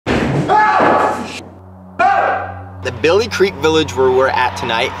Billie Creek Village, where we're at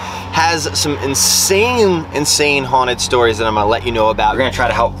tonight, has some insane haunted stories that I'm gonna let you know about. We're gonna try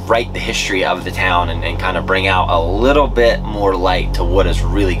to help write the history of the town and kind of bring out a little bit more light to what is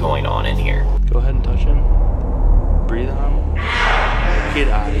really going on in here. Go ahead and touch him. Breathe on him. Get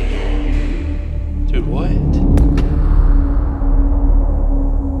out of here. Dude, what?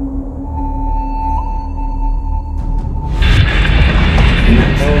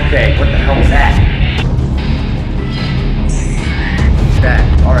 Okay, what the hell was that?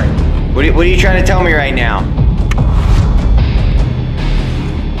 That, all right. What are you trying to tell me right now?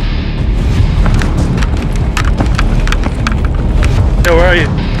 Yo, where are you?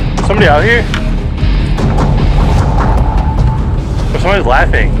 Somebody out here? Or somebody's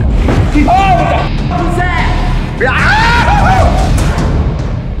laughing. Oh, what the f was that? Ah!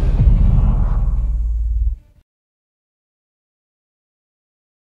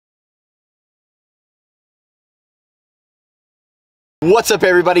 What's up,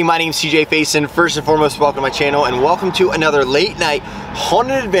 everybody? My name's CJ Faison. First and foremost, welcome to my channel and welcome to another late night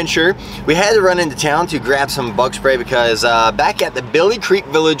haunted adventure. We had to run into town to grab some bug spray because back at the Billie Creek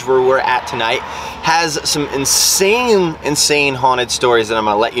Village, where we're at tonight, has some insane haunted stories that I'm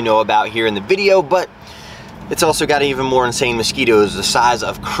gonna let you know about here in the video, but it's also got even more insane mosquitoes the size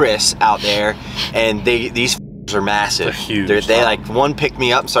of Chris out there, and these are massive. They're huge. They like, one picked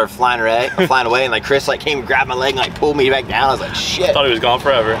me up and started flying away, and like Chris like came and grabbed my leg and like pulled me back down. I was like, shit. I thought he was gone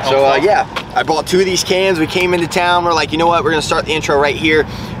forever. So yeah, I bought 2 of these cans. We came into town. We're like, you know what? We're gonna start the intro right here.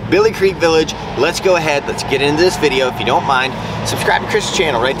 Billie Creek Village. Let's go ahead. Let's get into this video. If you don't mind, subscribe to Chris's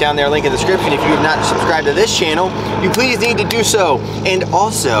channel right down there. Link in the description. If you have not subscribed to this channel, you please need to do so. And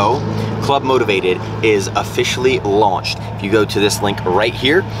also, Club Motivated is officially launched. If you go to this link right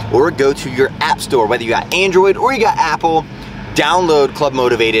here, or go to your app store, whether you got Android or you got Apple, download Club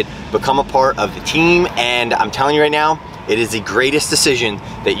Motivated, become a part of the team, and I'm telling you right now, it is the greatest decision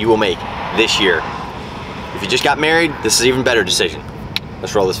that you will make this year. If you just got married, this is an even better decision.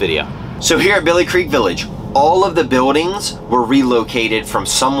 Let's roll this video. So here at Billie Creek Village, all of the buildings were relocated from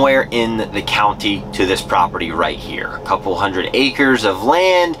somewhere in the county to this property right here. A couple hundred acres of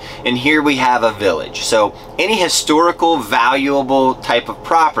land, and here we have a village. So any historical, valuable type of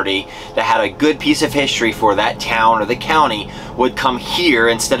property that had a good piece of history for that town or the county would come here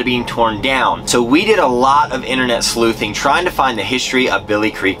instead of being torn down. So we did a lot of internet sleuthing trying to find the history of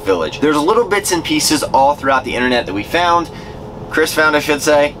Billie Creek Village. There's little bits and pieces all throughout the internet that we found. Chris found, I should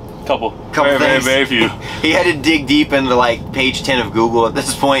say. Couple things. Very few. He had to dig deep into like page 10 of Google at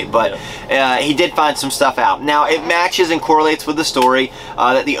this point, but he did find some stuff out. Now it matches and correlates with the story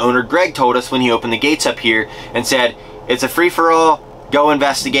that the owner Greg told us when he opened the gates up here and said, it's a free-for-all, go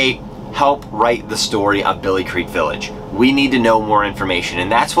investigate, help write the story of Billie Creek Village. We need to know more information,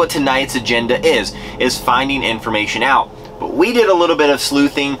 and that's what tonight's agenda is finding information out. But we did a little bit of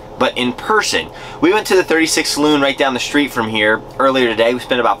sleuthing, but in person. We went to the 36 Saloon right down the street from here earlier today. We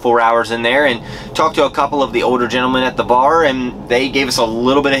spent about 4 hours in there and talked to a couple of the older gentlemen at the bar, and they gave us a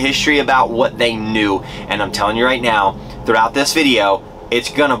little bit of history about what they knew. And I'm telling you right now, throughout this video,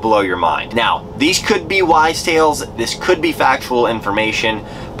 it's gonna blow your mind. Now, these could be wise tales, this could be factual information,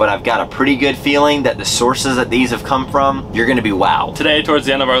 but I've got a pretty good feeling that the sources that these have come from, you're gonna be wowed. Today, towards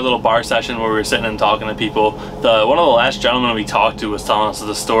the end of our little bar session where we were sitting and talking to people, one of the last gentlemen we talked to was telling us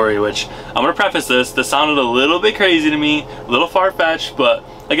the story, which I'm gonna preface this sounded a little bit crazy to me, a little far-fetched, but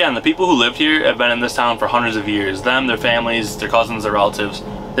again, the people who lived here have been in this town for hundreds of years. Them, their families, their cousins, their relatives.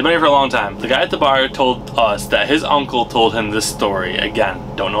 They've been here for a long time. The guy at the bar told us that his uncle told him this story. Again,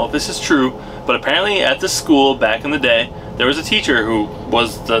 don't know if this is true, but apparently at this school back in the day, there was a teacher who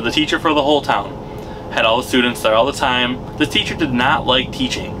was the teacher for the whole town. Had all the students there all the time. The teacher did not like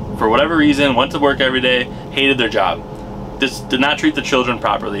teaching. For whatever reason, went to work every day, hated their job. This did not treat the children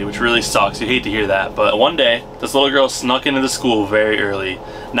properly, which really sucks. You hate to hear that. But one day, this little girl snuck into the school very early.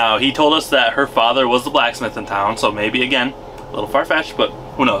 Now, he told us that her father was the blacksmith in town, so maybe, again, a little far-fetched, but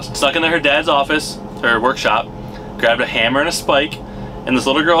who knows. Snuck into her dad's office, her workshop, grabbed a hammer and a spike, and this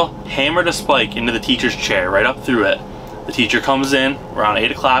little girl hammered a spike into the teacher's chair, right up through it. The teacher comes in around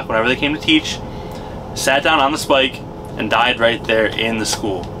 8 o'clock, whenever they came to teach, sat down on the spike, and died right there in the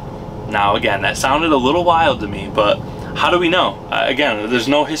school. Now, again, that sounded a little wild to me, but how do we know? Again, there's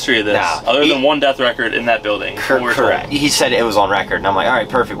no history of this other than one death record in that building. Correct. He said it was on record, and I'm like, all right,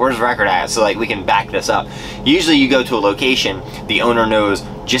 perfect. Where's the record at? So like we can back this up. Usually you go to a location, the owner knows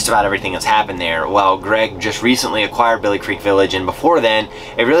just about everything that's happened there. Well, Greg just recently acquired Billie Creek Village, and before then,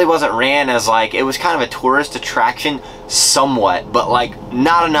 it really wasn't ran as like, it was kind of a tourist attraction somewhat, but like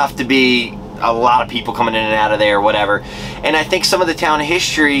not enough to be a lot of people coming in and out of there or whatever. And I think some of the town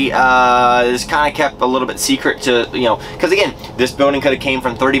history is kind of kept a little bit secret to, you know, because again, this building could have came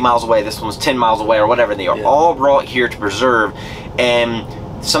from 30 miles away, this one was 10 miles away or whatever, and they are all brought here to preserve. And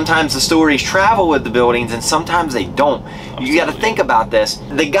sometimes the stories travel with the buildings and sometimes they don't. Absolutely. You got to think about this.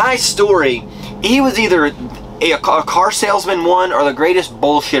 The guy's story, he was either a car salesman, one, or the greatest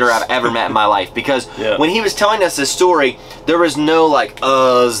bullshitter I've ever met in my life, because when he was telling us this story, there was no like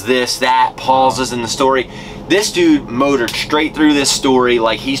uhs, this, that, pauses in the story. This dude motored straight through this story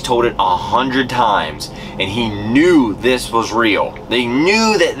like he's told it 100 times, and he knew this was real. They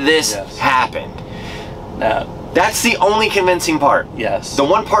knew that this happened. That's the only convincing part. Yes. The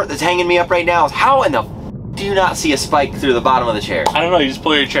one part that's hanging me up right now is how in the do you not see a spike through the bottom of the chair? I don't know, you just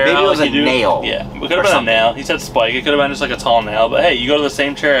pull your chair out. Maybe it was like a nail. Yeah, it could have been a nail. He said spike. It could have been just like a tall nail. But hey, you go to the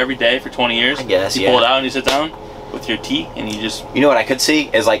same chair every day for 20 years. I guess, you pull it out and you sit down with your tea and you just... You know what I could see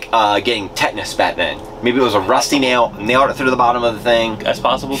is like getting tetanus back then. Maybe it was a rusty nail, nailed it through the bottom of the thing. That's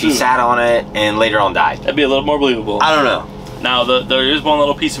possible too. She sat on it and later on died. That'd be a little more believable. I don't know. Now, there is one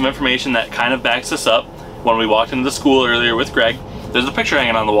little piece of information that kind of backs this up. When we walked into the school earlier with Greg, there's a picture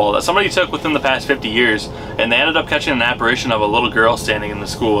hanging on the wall that somebody took within the past 50 years, and they ended up catching an apparition of a little girl standing in the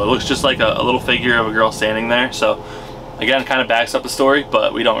school. It looks just like a little figure of a girl standing there. So again, kind of backs up the story,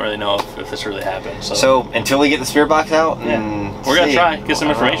 but we don't really know if this really happened. So until we get the spirit box out, we're gonna try get some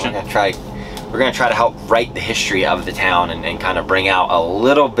information. We're gonna try to help write the history of the town and kind of bring out a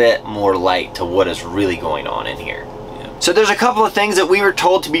little bit more light to what is really going on in here. So there's a couple of things that we were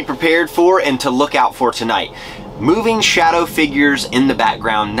told to be prepared for and to look out for tonight. Moving shadow figures in the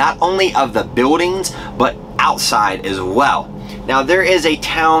background, not only of the buildings, but outside as well. Now there is a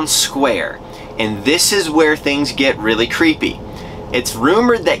town square, and this is where things get really creepy. It's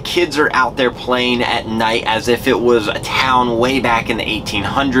rumored that kids are out there playing at night as if it was a town way back in the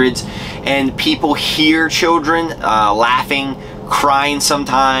 1800s, and people hear children laughing, crying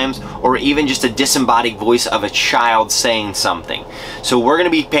sometimes, or even just a disembodied voice of a child saying something. So we're going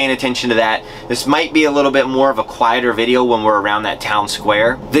to be paying attention to that. This might be a little bit more of a quieter video when we're around that town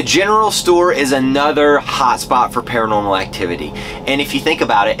square. The general store is another hotspot for paranormal activity. And if you think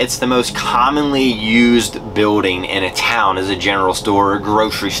about it, it's the most commonly used building in a town as a general store or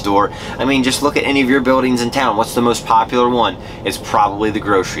grocery store. I mean, just look at any of your buildings in town. What's the most popular one? It's probably the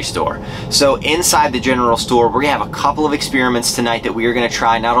grocery store. So inside the general store, we're going to have a couple of experiments tonight that we are going to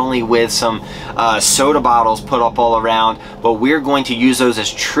try, not only with some soda bottles put up all around, but we're going to use those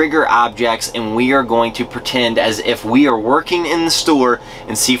as trigger objects, and we are going to pretend as if we are working in the store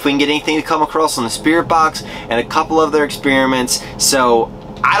and see if we can get anything to come across on the spirit box and a couple other experiments. So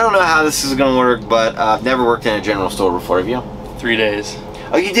I don't know how this is going to work, but I've never worked in a general store before. Have you? 3 days.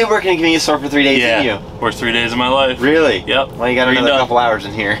 Oh, you did work in a convenience store for 3 days, didn't you? Worst 3 days of my life. Really? Yep. Well, you got another couple hours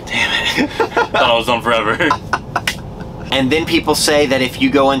in here. Damn it. Thought I was done forever. And then people say that if you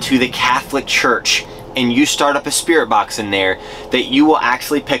go into the Catholic Church and you start up a spirit box in there, that you will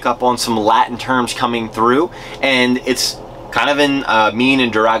actually pick up on some Latin terms coming through, and it's kind of in a mean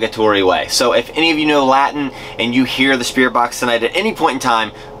and derogatory way. So if any of you know Latin and you hear the spirit box tonight at any point in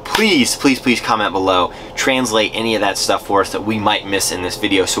time, please, please, please comment below. Translate any of that stuff for us that we might miss in this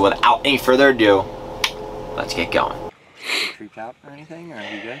video. So without any further ado, let's get going. Creeped out or anything, or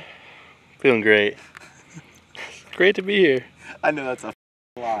are you good? Feeling great. Great to be here. I know that's a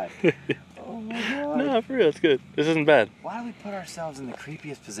lie. Oh my god. No, for real, it's good. This isn't bad. Why do we put ourselves in the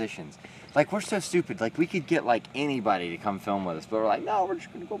creepiest positions? Like, we're so stupid. Like, we could get, like, anybody to come film with us, but we're like, no, we're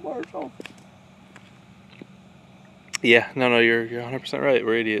just gonna go by ourselves. Yeah, no, you're 100% right.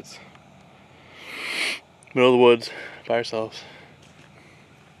 We're idiots. Middle of the woods, by ourselves.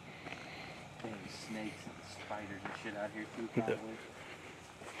 There's snakes and spiders and shit out here too, probably.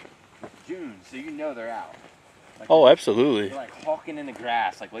 It's June, so you know they're out. Like, oh, absolutely. They're like hawking in the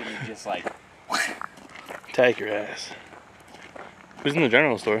grass, like waiting to just like... Take your ass. Who's in the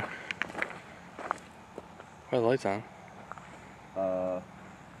general store? Why are the lights on?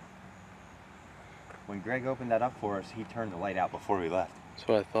 When Greg opened that up for us, he turned the light out before we left. That's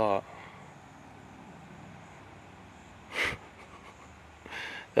what I thought.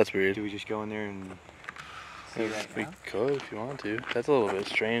 That's weird. Do we just go in there and see right we now? Could if you want to. That's a little bit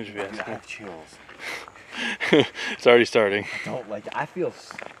strange if you ask me. I have chills. It's already starting. I don't like it. I feel,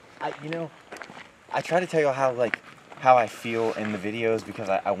 you know, I try to tell you how I feel in the videos because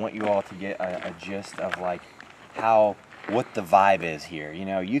I want you all to get a gist of like what the vibe is here. You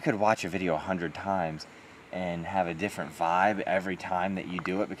know, you could watch a video 100 times and have a different vibe every time that you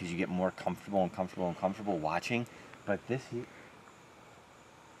do it because you get more comfortable and comfortable and comfortable watching. But this here...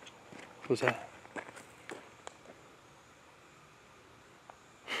 What's that?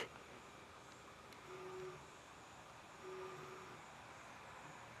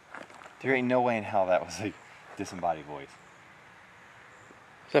 There ain't no way in hell that was a disembodied voice.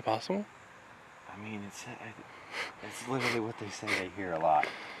 Is that possible? I mean, it's literally what they say they hear a lot.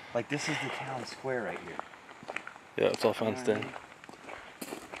 Like, this is the town square right here. Yeah, it's all fenced in.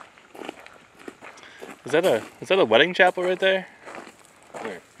 Is that a wedding chapel right there?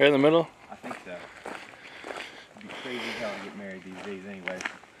 Where? Right in the middle? I think so. It'd be crazy as hell to get married these days anyway.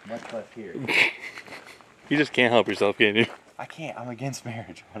 Much less here. You just can't help yourself, can you? I can't. I'm against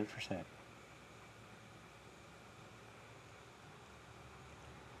marriage, 100%.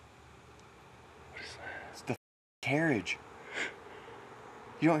 It's the carriage.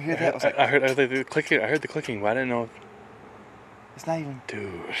 You don't hear that? I heard the clicking. I heard the clicking, but I didn't know. It's not even.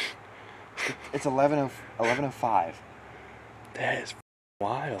 Dude. It's 11:05. That is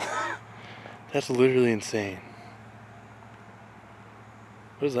wild. That's literally insane.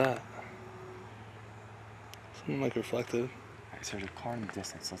 What is that? Something like reflective. Alright, so there's a car in the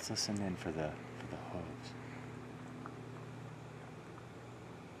distance. Let's listen in for the hooves.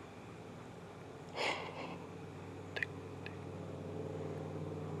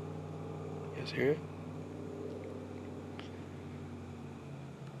 You guys hear it?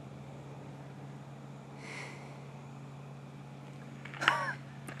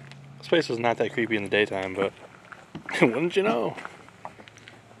 This place was not that creepy in the daytime, but wouldn't you know?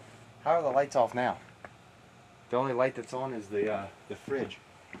 How are the lights off now? The only light that's on is the fridge.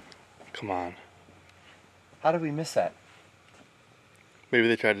 Come on. How did we miss that? Maybe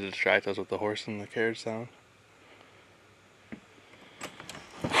they tried to distract us with the horse and the carriage sound.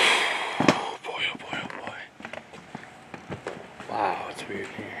 Oh boy, oh boy, oh boy. Wow, it's weird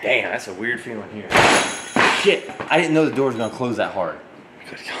here. Damn, that's a weird feeling here. Shit, I didn't know the door was gonna close that hard.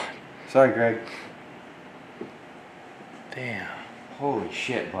 Good God. Sorry, Greg. Damn. Holy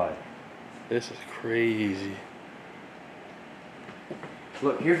shit, bud. This is crazy.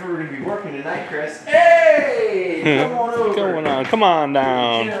 Look, here's where we're gonna be working tonight, Chris. Hey! Come on over. What's going on? Come on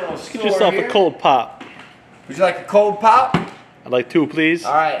down. Get yourself a cold pop. Would you like a cold pop? I'd like 2, please.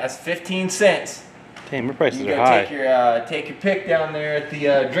 All right, that's 15 cents. Damn, your prices You are gotta high. take your pick down there at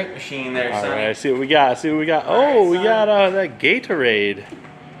the drink machine there, All son. right, see what we got. See what we got. All Oh, right, we son. got that Gatorade.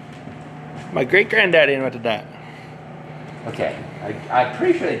 My great granddaddy invented that. Okay, I'm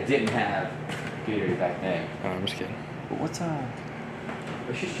pretty sure they didn't have Gatorade back then. Oh, I'm just kidding. But what's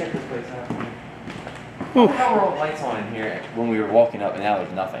let's just check this place out. Ooh. How were all the lights on in here when we were walking up and now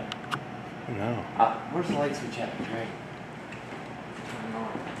there's nothing? No. Where's the light switch at, Greg? Turn it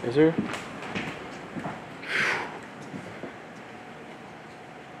on. Is there?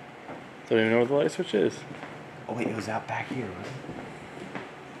 Don't even know where the light switch is. Oh wait, it was out back here, wasn't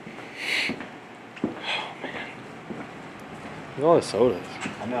it? Oh man. Look at all the sodas.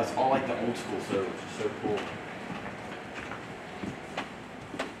 I know, it's all like the old school soda, which is so cool.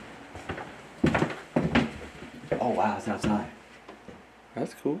 Oh wow, it's outside.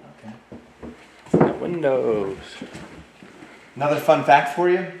 That's cool. Okay. Windows. Another fun fact for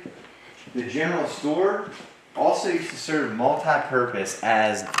you. The general store also used to serve multi-purpose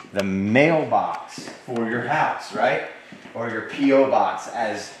as the mailbox for your house, right? Or your P.O. box,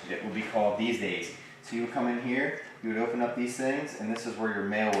 as it would be called these days. So you would come in here, you would open up these things, and this is where your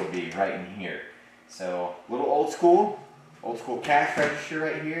mail would be, right in here. So, a little old school cash register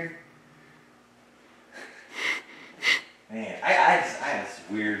right here. Man, I have this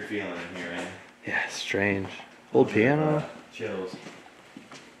weird feeling in here, man. Yeah, strange. Old piano. Chills.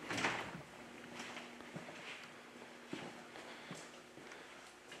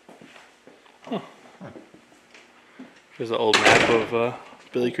 Huh. There's an old map of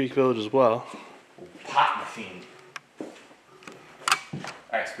Billie Creek Village as well. Pot machine.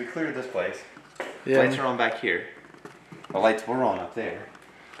 Alright, so we cleared this place. Yeah. Lights are on back here. The lights were on up there.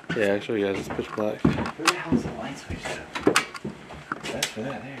 Yeah, actually, guys, it's pitch black. Where the hell is the light switch though? That's for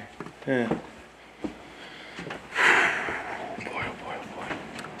that there. Yeah. Boy, oh boy, oh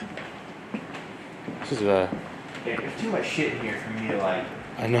boy. This is Yeah, there's too much shit in here for me to like.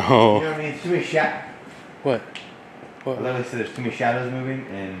 I You know know. what I mean? It's too many shadows. What? I What? literally said there's too many shadows moving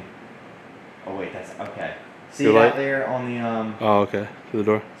and. Oh wait, that's okay. See Your it light? out there on the Oh, okay. Through the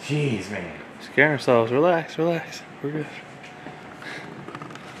door. Jeez, man. Scaring ourselves. Relax, relax. We're good.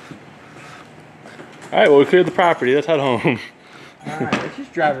 Alright, well, we cleared the property. Let's head home. Alright, let's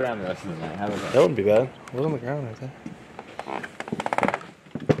just drive around the rest of the night. How about That wouldn't be bad. It was on the ground right there.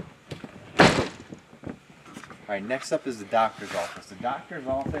 Alright, next up is the doctor's office. The doctor's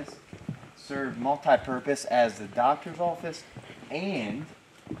office served multi-purpose as the doctor's office and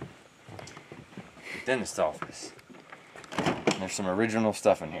dentist office. And there's some original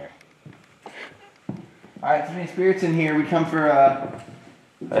stuff in here. Alright, too many spirits in here. We come for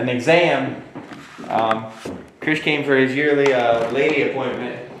an exam. Chris came for his yearly lady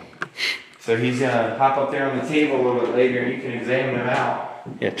appointment. So he's gonna hop up there on the table a little bit later and you can examine him out.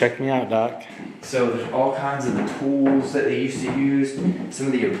 Yeah, check me out, Doc. So there's all kinds of the tools that they used to use. Some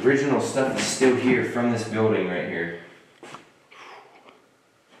of the original stuff is still here from this building right here.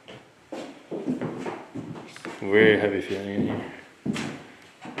 Very heavy feeling in here.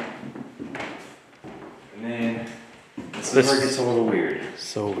 And then this is where it gets a little weird.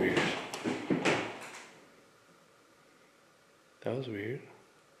 So weird. That was weird.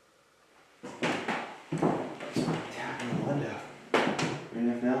 Tapping the window. There's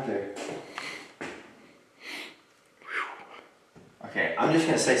nothing out there. Okay, I'm just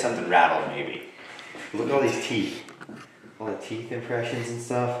gonna say something rattled maybe. Look at all these teeth. All the teeth impressions and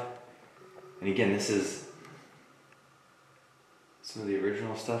stuff. And again, this is some of the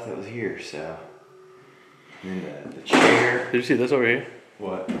original stuff that was here, so. And then the chair. Did you see this over here?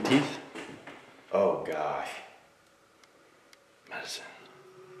 What? Teeth? Oh gosh. Medicine.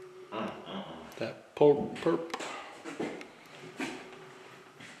 That perp.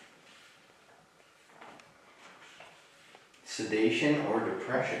 Sedation or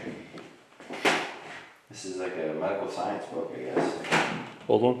depression. This is like a medical science book, I guess.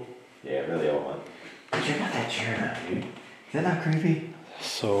 Old one? Yeah, really old one. Check out that chair now, dude. Is that not creepy?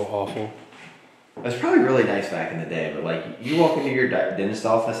 So awful. It was probably really nice back in the day, but like, you walk into your dentist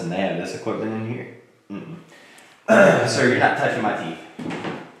office and they have this equipment in here. Sir, you're not touching my teeth.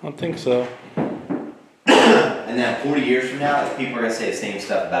 I don't think so. And then 40 years from now, people are going to say the same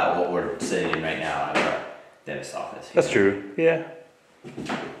stuff about what we're sitting in right now at our dentist office. That's true. Yeah.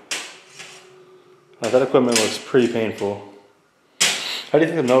 That equipment looks pretty painful. How do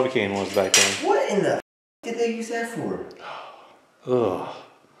you think the Novocaine was back then? What in the did they use that for? Ugh.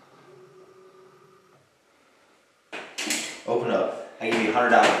 Open up. I give you $100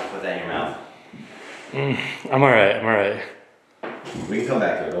 to put that in your mouth. I'm alright, I'm alright. We can come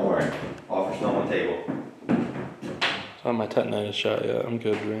back to it, don't worry. Offer still on the table. I have my tetanus shot yet. I'm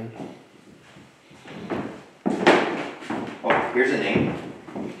good, man. Oh, here's a name.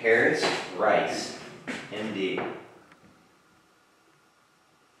 Harris Rice, MD.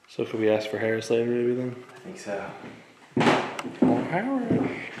 So could we ask for Harris later, maybe then? I think so. Oh,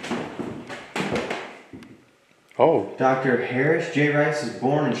 Harris. Oh. Dr. Harris J. Rice was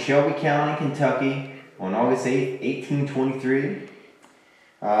born in Shelby County, Kentucky on August 8, 1823.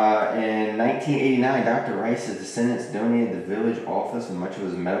 In 1989, Dr. Rice's descendants donated the village office and much of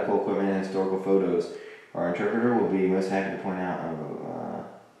his medical equipment and historical photos. Our interpreter will be most happy to point out.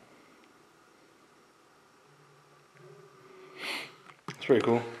 That's pretty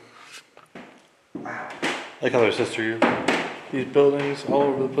cool. Wow. I like how there's history of these buildings all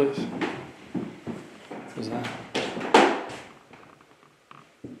over the place. What is that?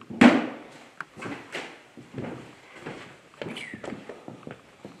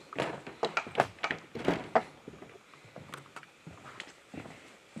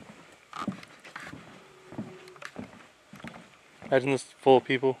 Imagine this full of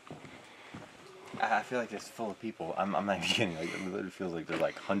people. I feel like it's full of people. I'm not even kidding. Like, it literally feels like there's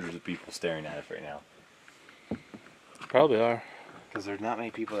like hundreds of people staring at us right now. Probably are. Because there's not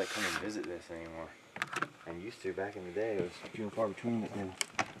many people that come and visit this anymore. And used to back in the day. It was few and far between.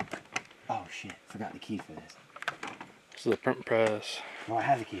 Oh shit! Forgot the key for this. This is a print press. No, I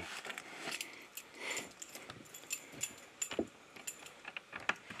have the key.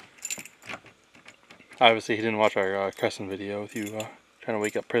 Obviously, he didn't watch our Crescent video with you trying to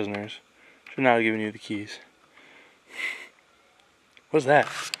wake up prisoners. Should not have given you the keys. What's that?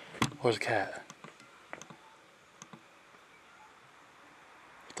 Where's the cat?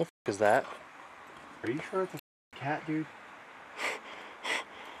 What the f is that? Are you sure it's a cat, dude?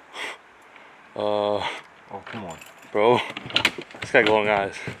 Oh, come on. bro. It's got glowing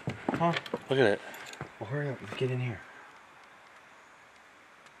eyes. Huh? Look at it. Well, hurry up. Let's get in here.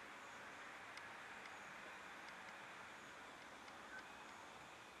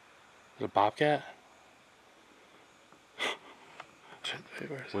 Is it a bobcat?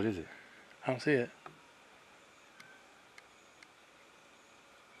 What is it? I don't see it.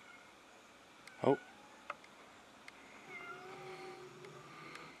 Oh.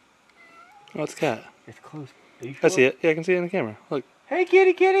 Oh, it's a cat. It's close. Are you sure? I see it. Yeah, I can see it in the camera. Look. Hey,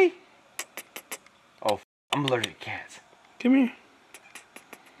 kitty, kitty. Oh, I'm allergic to cats. Come here.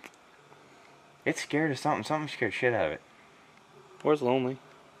 It's scared of something. Something scared shit out of it. Where's Lonely?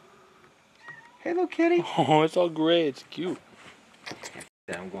 Hey, little kitty. Oh, it's all gray. It's cute.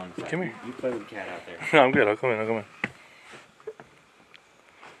 Yeah, I'm going inside. Come here. You play with the cat out there. No, I'm good. I'll come in. I'll come in.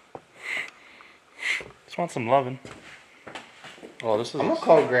 Just want some loving. Oh, this is. I'm gonna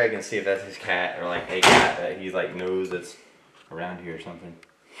call Greg and see if that's his cat or like a cat that he like knows that's around here or something.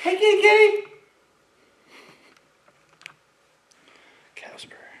 Hey, kitty, kitty.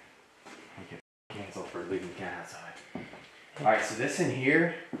 Casper. Okay, cancel for leaving the cat outside. All right, so this in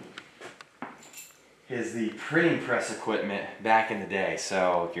here is the printing press equipment back in the day.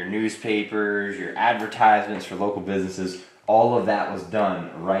 So your newspapers, your advertisements for local businesses, all of that was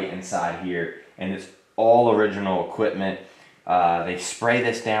done right inside here, and it's all original equipment. They spray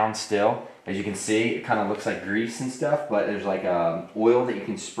this down still. As you can see, it kind of looks like grease and stuff, but there's like oil that you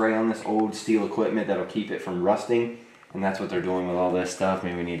can spray on this old steel equipment that'll keep it from rusting, and that's what they're doing with all this stuff.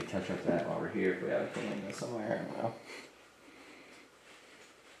 Maybe we need to touch up that while we're here if we have a camera somewhere. I don't know.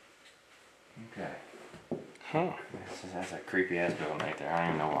 Okay. Huh. That's a creepy ass building right there. I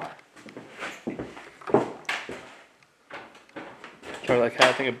don't even know why. Try that cat.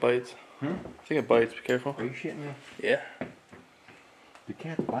 I think it bites. Hmm? I think it bites. Be careful. Are you shitting me? Yeah. The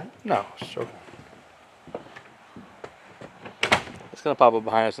cat bite? No, just joking. It's gonna pop up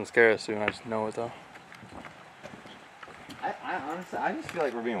behind us and scare us soon. I just know it though. I honestly, I just feel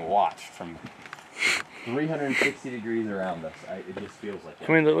like we're being watched from 360 degrees around us. It just feels like it.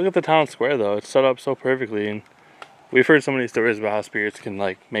 I mean, look at the town square though. It's set up so perfectly, and we've heard so many stories about how spirits can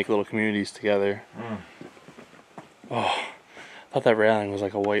like make little communities together. Mm. Oh, I thought that railing was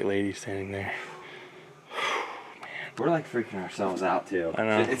like a white lady standing there. We're like freaking ourselves out too. I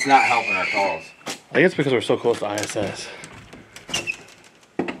know. It's not helping our calls. I think it's because we're so close to ISS.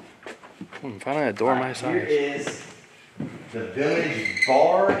 Finally a door my size. Here is the Village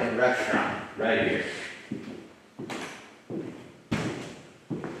Bar and Restaurant right here.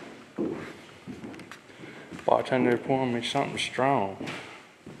 Bartender pouring me something strong.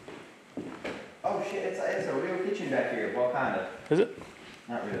 Oh shit, it's a real kitchen back here. Well, kind of. Is it?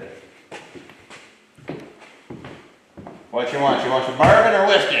 Not really. What you want? You want some bourbon or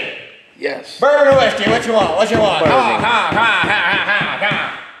whiskey? Yes. Bourbon or whiskey? What you want? What you want? Come on, Bourbon. come on, come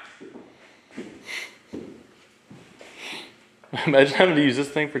on. Imagine having to use this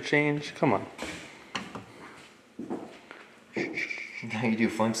thing for change. Come on. How you do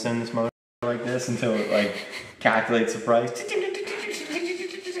Flintstone this motor like this until it like calculates the price?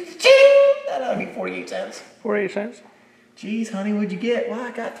 That'll be 48 cents. 48 cents. Geez, honey, what'd you get? Well,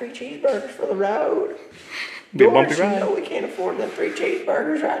 I got 3 cheeseburgers for the road. Be a bumpy Doris, you ride. know we can't afford them 3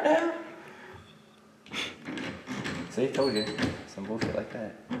 cheeseburgers right now. See, told you. Some bullshit like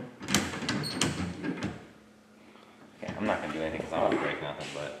that. Okay, I'm not gonna do anything because I'm not gonna break nothing,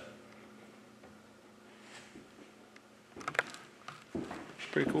 but.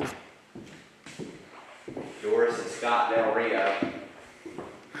 Pretty cool. Doris and Scott Del Rio.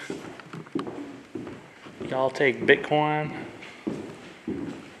 Y'all take Bitcoin.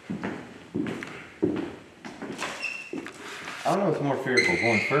 I don't know what's more fearful,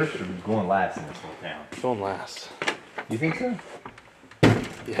 going first or going last in this whole town. Going last. You think so?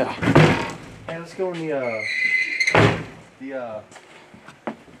 Yeah. Hey, let's go in Yeah.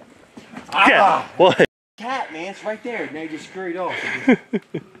 What? cat, man, it's right there. Now you just scurried off. Man,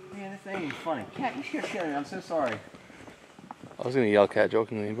 this ain't even funny. Cat, you scared shit out of me. I'm so sorry. I was gonna yell cat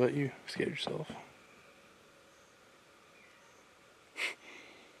jokingly, but you scared yourself.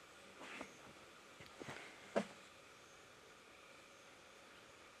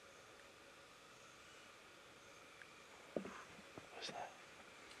 What's that?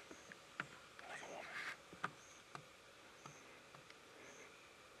 Like a woman.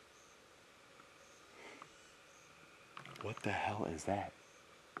 What the hell is that?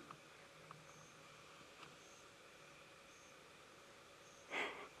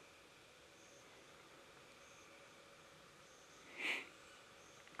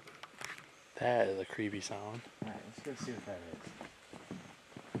 That is a creepy sound. Alright, let's go see what that is.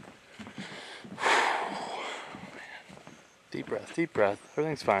 Deep breath, deep breath.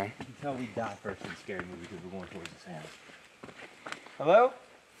 Everything's fine. You can tell we die first in a scary movie because we're going towards the sound. Hello?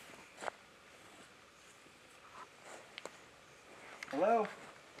 Hello?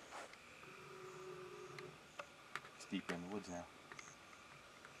 It's deeper in the woods now.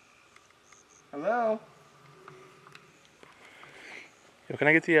 Hello? Yo, can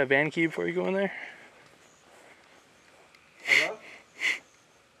I get the van key before you go in there? Hello?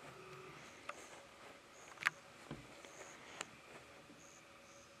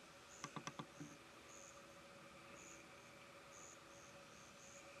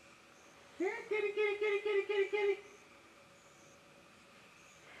 Here, kitty, kitty, kitty, kitty, kitty, kitty.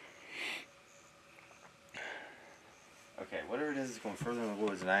 Okay, whatever it is going further in the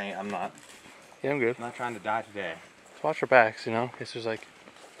woods, and I'm not Yeah, I'm good. trying to die today. Just watch your backs, you know, in case there's like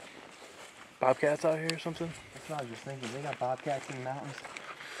bobcats out here or something. That's what I was just thinking. They got bobcats in the mountains.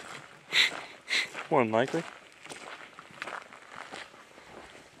 More than likely.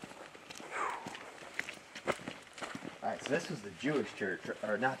 Alright, so this was the Jewish church,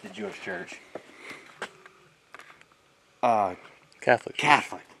 or not the Jewish church. Catholic.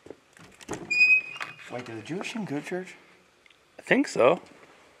 Catholic. Wait, do the Jewish and good church? I think so.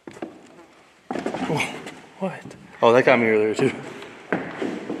 What? Oh, that got me earlier too.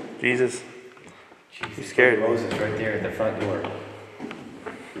 Jesus. You scared me. Moses right there at the front door.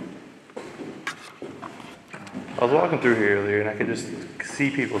 I was walking through here earlier and I could just see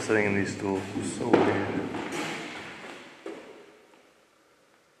people sitting in these stools. It was so weird.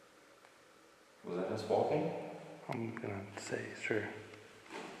 Was that us walking? I'm gonna say sure.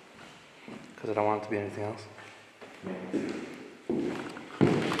 Because I don't want it to be anything else.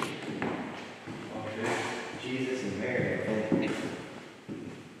 Jesus and Mary.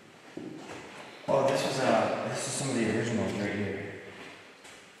 Oh, this is some of the originals right here.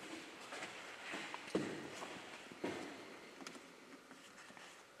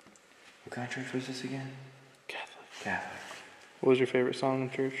 What kind of church was this again? Catholic. Catholic. What was your favorite song in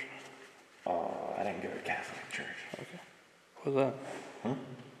church? I didn't go to Catholic church. Okay. What was that? Huh?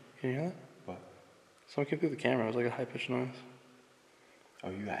 Can you hear that? What? Someone came through the camera. It was like a high-pitched noise. Oh,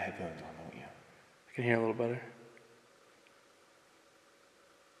 you got headphones on, don't you? I can hear a little better.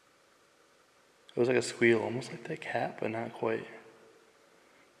 It was like a squeal, almost like that cat, but not quite.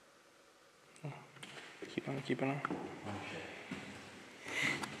 Oh. Keep on.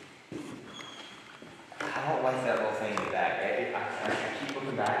 I don't like that little thing in the back. I keep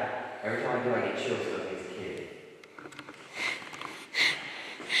looking back. Every time I do, I get chills because I was a kid.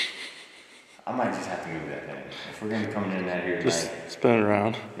 I might just have to move that thing. If we're going to be coming in that here Just tonight. spin it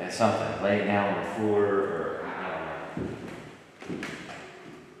around. Yeah, something. Lay it down on the floor or I don't know.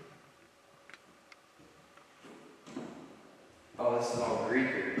 Oh, this is all Greek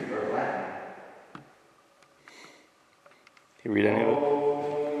or Latin. Can you read any of it?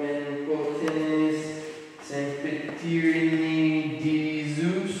 Omen potens sempiterini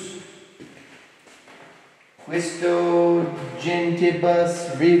Jesus Questo gentibus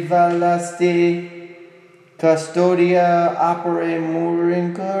rivalaste custodia opere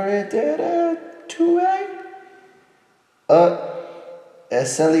murincare tuae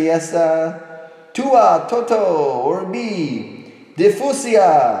Eseliesa tua toto orbi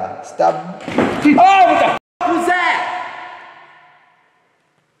diffusia stab. Oh, what the f was that?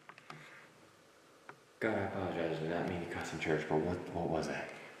 God, I apologize. I did not mean to cuss in church, but what was that?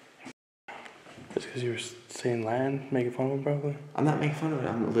 Just because you were saying Latin, making fun of him, probably. I'm not making fun of it.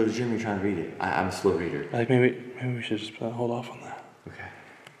 I'm legitimately trying to read it. I'm a slow reader. Like maybe we should just hold off on that. Okay.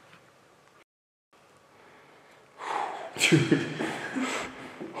 Dude.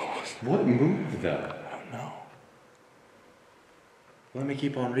 What moved though? I don't know. Let me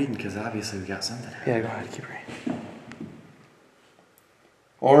keep on reading because obviously we got something happening. Yeah, go ahead, keep reading.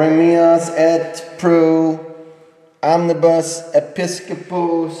 Oremias et pro omnibus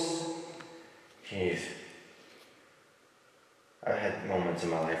episcopos. Jeez. I've had moments in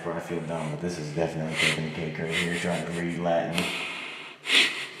my life where I feel dumb, but this is definitely taking the cake right here, trying to read Latin.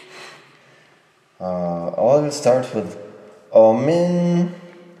 All of it starts with Omen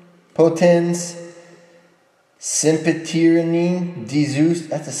potens sempiterini Jesus.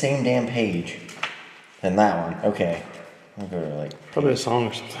 That's the same damn page. And that one. Okay. I'll go to like. Probably a song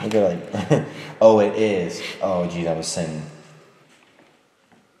or something. I'll go to like. Oh, it is. Oh, geez, I was singing.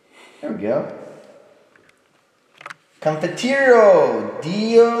 There we go. Confitiro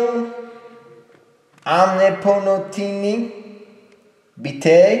Dio omniponotini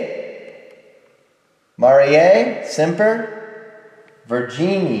vitae Mariae semper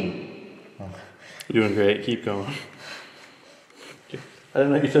Virgini. You're doing great. Keep going. I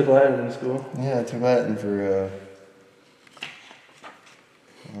didn't know you took Latin in school. Yeah, I took Latin for.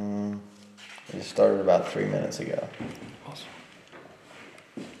 It started about 3 minutes ago. Awesome.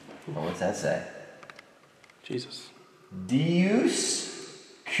 Well, what's that say? Jesus.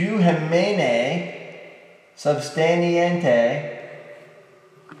 Deus Q Hemene substantiente.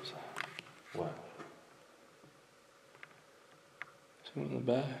 What? Something in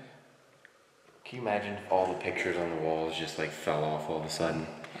the back. Can you imagine if all the pictures on the walls just like fell off all of a sudden?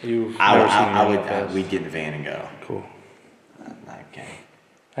 You've I never seen me would. We'd get in the van and go. Cool. I'm not kidding.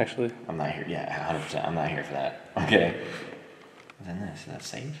 Actually. I'm not here. Yeah, 100%. I'm not here for that. Okay. What's in this? Is that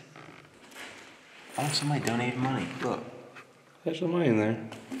safe? Oh, somebody donated money. Look. There's some money in there.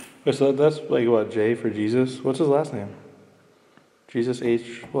 Wait, so that's like what, J for Jesus? What's his last name? Jesus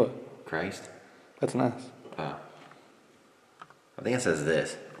H what? Christ. That's an S. Oh. I think it says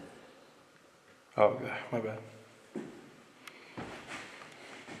this. Oh, okay. My bad.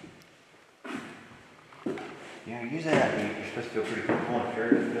 Yeah, usually that you're supposed to feel pretty comfortable. Sure,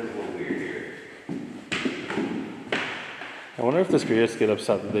 it feels a little weird here. I wonder if the spirits get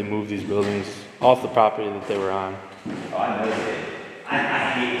upset that they moved these buildings off the property that they were on. Oh, I know they did. I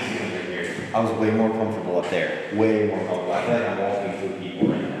hate seeing it here. I was way more comfortable up there. Way more comfortable. I feel like I'm walking through people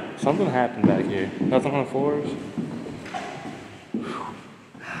right now. Something happened back here. Nothing on the floors.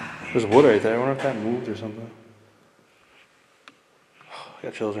 There's wood right there. I wonder if that moved or something. Oh, I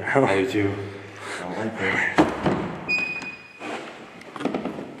got chills right now. I do too. I don't like that.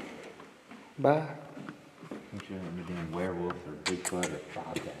 Bye. Don't you remember damn werewolf or Bigfoot or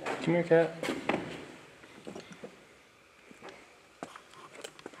Bobcat? Come here, cat.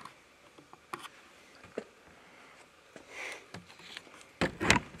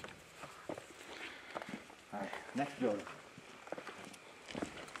 Alright, next building.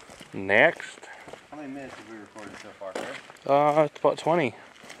 Next. How many minutes have we recorded so far, Chris? It's about 20.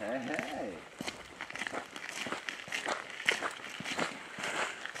 Hey.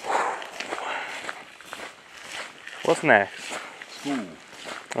 What's next? School.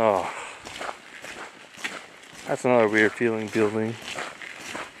 Oh. That's another weird feeling building.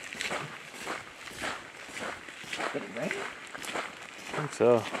 Did it rain? I think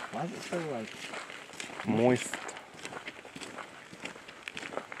so. Why is it so like Moist.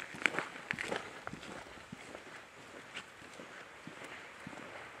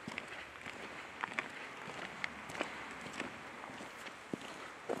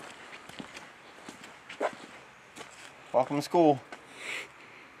 welcome to school?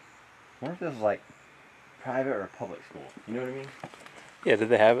 I wonder if this is like private or public school. You know what I mean? Yeah, did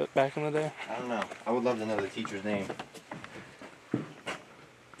they have it back in the day? I don't know. I would love to know the teacher's name.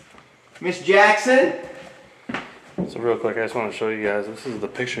 Miss Jackson? So real quick, I just want to show you guys. This is the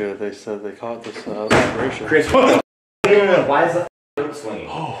picture that they said they caught this operation. Chris, what the why is the rope swinging?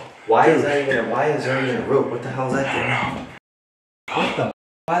 Oh, why is that even? Why is there even a rope? What the hell is that? I don't know. What the?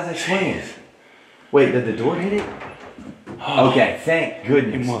 Why is it swinging? Wait, did the door hit it? Okay, thank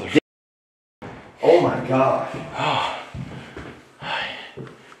goodness. You mother. Oh my gosh. Oh.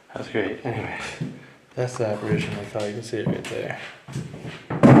 That's great. Anyways, that's the apparition I thought. You can see it right there.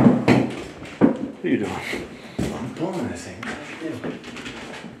 What are you doing? I'm pulling this thing. What you doing?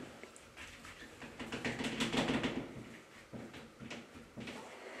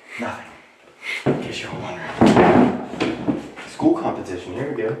 Nothing. In case you're wondering. School competition.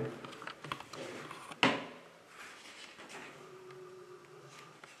 Here we go.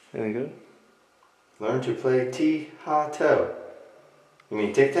 Anything good? Learn to play tee-ha-toe. You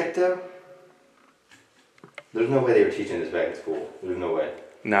mean tic-tac-toe? There's no way they were teaching this back in school. There's no way.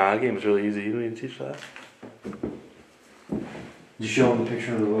 Nah, that game is really easy. You don't need to teach that. Did you show them the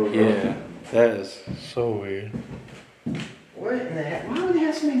picture of the little girl? Yeah, that is so weird. What in the heck? Why would they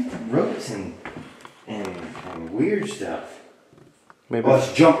have so many ropes and weird stuff? Maybe. Oh,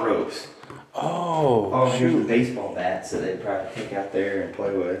 it's jump ropes. Oh, Here's the shoot. baseball bats that they'd probably take out there and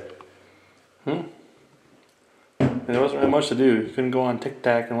play with. Hmm. And there wasn't really much to do. You couldn't go on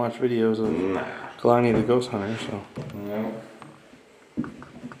TikTok and watch videos of Nah. Kalani the ghost hunter, so. No.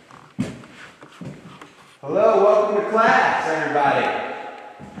 Hello, welcome to class, everybody.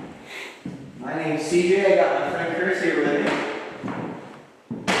 My name's CJ. I got my friend Chris here with me.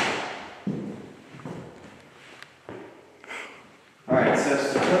 Alright, so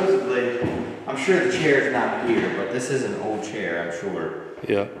supposedly, I'm sure the chair's not here, but this is an old chair, I'm sure.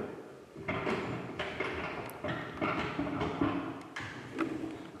 Yeah.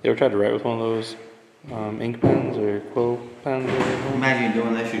 You ever tried to write with one of those ink pens or quill pens or whatever? Imagine you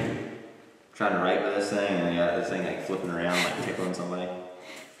doing this, you're trying to write with this thing, and you got this thing like flipping around, like tickling somebody.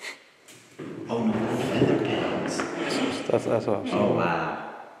 Oh no, feather pens. That's what I'm saying. Oh wow.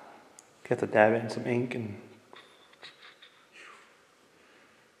 Get to dab it in some ink and.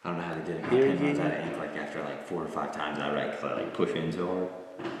 I don't know how they did it. My Here pen runs you out of ink like after like 4 or 5 times I write because I like push in so hard.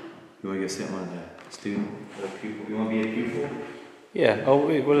 You want to go sit one of the student, the pupil? You want to be a pupil? Yeah. Oh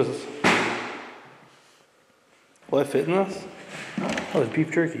wait, what is this? Will that fit in this? Oh, it's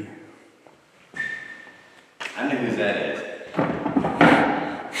beef jerky. I know who that is.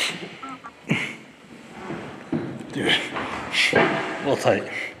 Dude, a little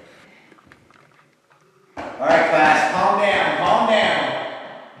tight. All right, class, calm down, calm down.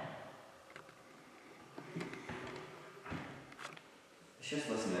 Let's just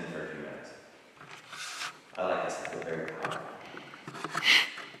listen in for a few minutes. I like this. It's very powerful.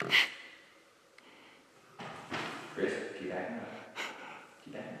 Chris, keep backing up.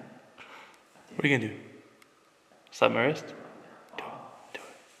 Keep backing up. What are you gonna do? Slap my wrist? Do it.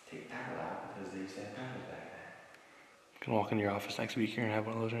 Take the paddle out because they used to have paddles back then. You can walk into your office next week here and have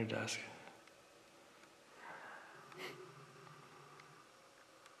one of those on your desk.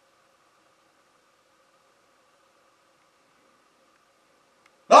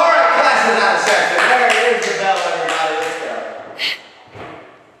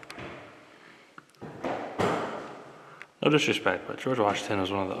 No disrespect, but George Washington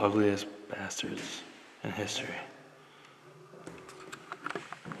was one of the ugliest bastards in history.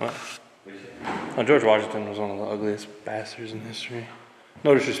 What? No, George Washington was one of the ugliest bastards in history.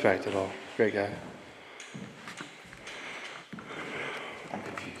 No disrespect at all. Great guy. I'm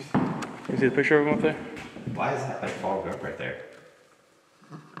confused. You see the picture of him up there? Why is that like fogged up right there?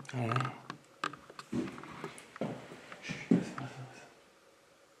 I don't know.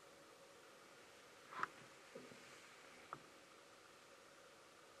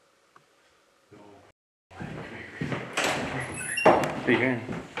 What are you hearing?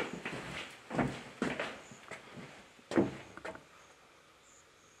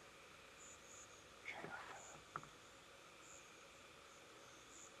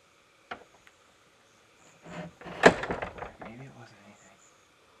 Maybe it wasn't anything.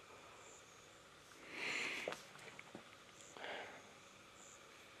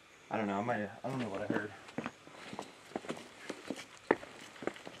 I don't know. I don't know what I heard.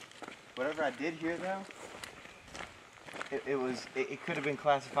 Whatever I did hear though, it could have been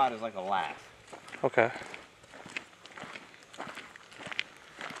classified as like a laugh. Okay.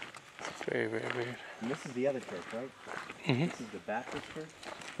 It's very, very weird. And this is the other church, right? Mm-hmm. This is the Baptist church.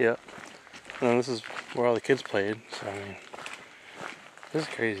 Yep. And then this is where all the kids played, so I mean, this is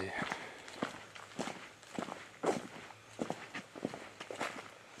crazy.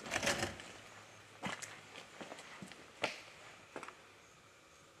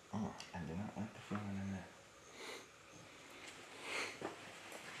 Oh, I do not like the feeling in there.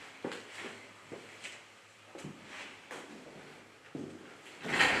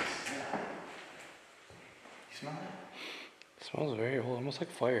 You smell it? It smells very old, almost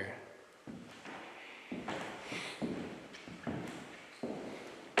like fire.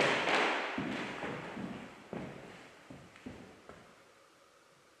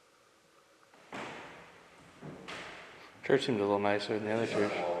 Church seemed a little nicer than the other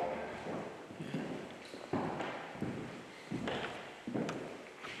church.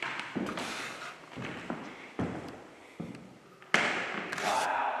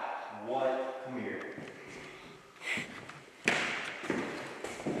 What? Come here.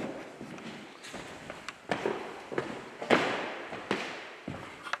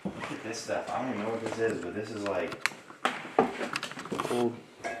 Look at this stuff. I don't even know what this is, but this is like Old.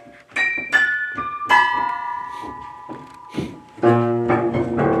 Wait,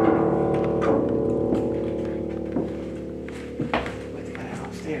 they got it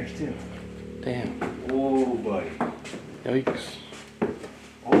upstairs too. Damn. Oh, buddy. Yikes.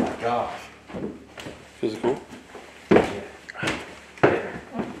 Oh my gosh. Feels cool? Yeah. There.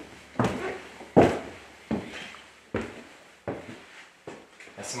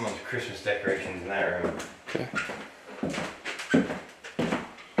 That's someone's Christmas decorations in that room. Okay.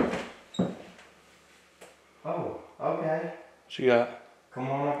 Oh, okay. What you got? Come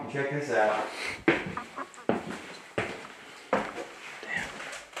on up and check this out.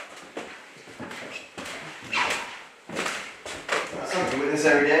 That's something to witness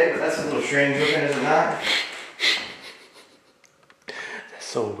every day, but that's a little strange looking, is it not? That's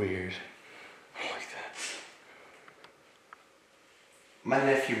so weird. I like that. My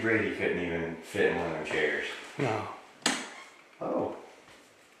nephew Brady couldn't even fit in one of them chairs. No. Oh.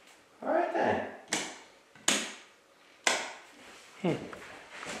 Alright then.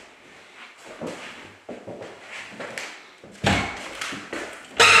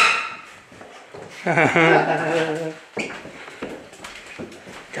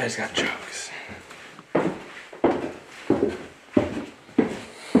 Guy's got jokes. My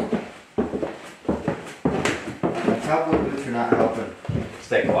cowboy boots are not helping.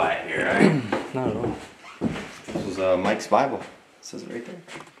 Stay quiet here, right? Not at all. This was Mike's Bible. It says it right there.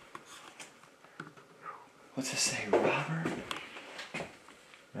 What's it say? Robert?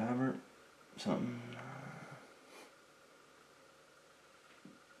 Robert? Something.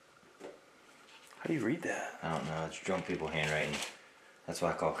 How do you read that? I don't know. It's drunk people handwriting. That's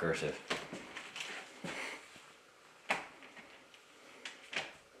what I call cursive.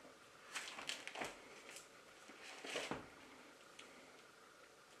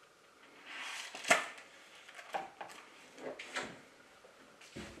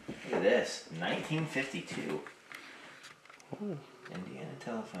 Look at this. 1952. Ooh. Indiana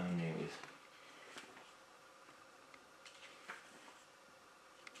Telephone News.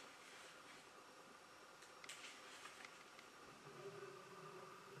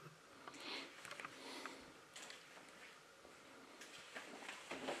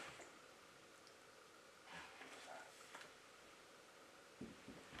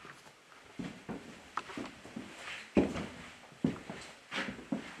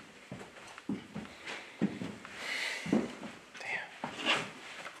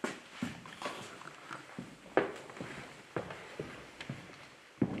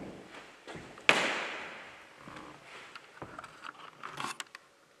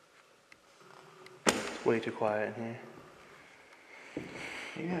 way too quiet in here.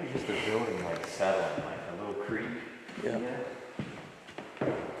 Maybe that was just a building like settling, like a little creek. Yeah.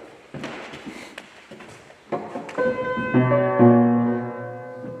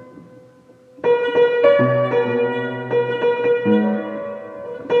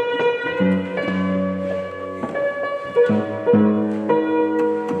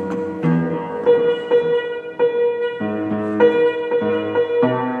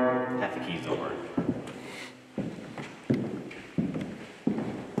 Half the keys don't work.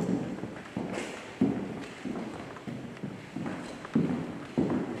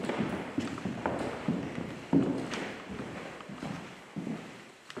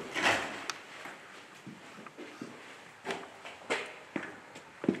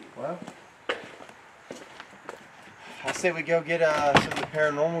 Well, I say we go get some of the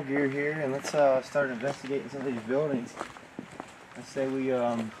paranormal gear here and let's start investigating some of these buildings. I say we,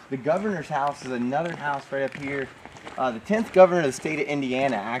 the governor's house is another house right up here. The 10th governor of the state of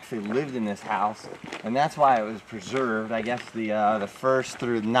Indiana actually lived in this house, and that's why it was preserved. I guess the 1st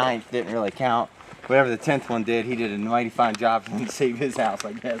through the 9th didn't really count. Whatever the 10th one did, he did a mighty fine job to save his house,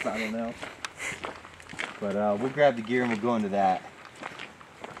 I guess. I don't know. But we'll grab the gear and we'll go into that.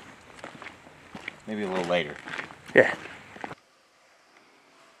 Maybe a little later. Yeah.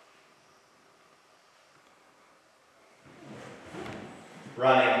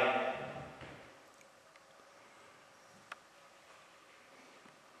 Running.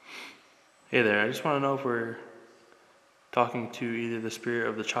 Hey there, I just want to know if we're talking to either the spirit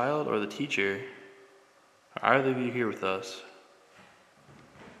of the child or the teacher. Are either of you here with us?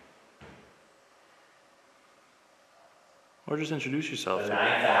 Or just introduce yourself. The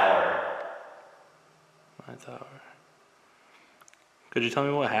 9th hour. 9th hour. Could you tell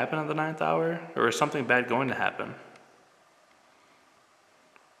me what happened at the 9th hour? Or is something bad going to happen?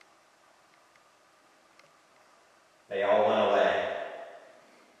 They all went away.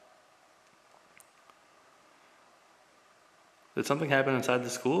 Did something happen inside the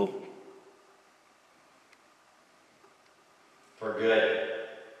school? For good.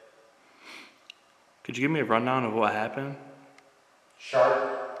 Could you give me a rundown of what happened?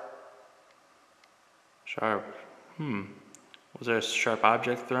 Sharp. Sharp. Was there a sharp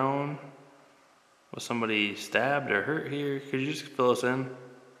object thrown? Was somebody stabbed or hurt here? Could you just fill us in?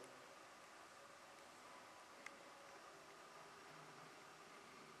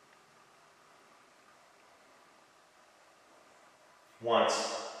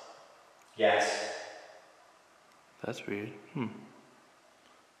 Once. Yes. That's weird.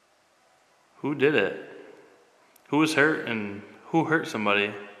 Who did it? Who was hurt and who hurt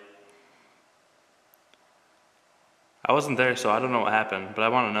somebody? I wasn't there, so I don't know what happened, but I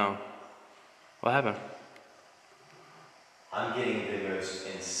want to know. What happened? I'm getting the most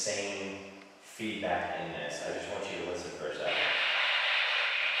insane feedback in this. I just want you to listen for a second.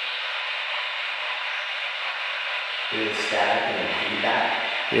 Hear the static and the feedback?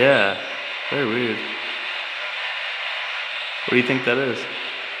 Yeah, very weird. What do you think that is?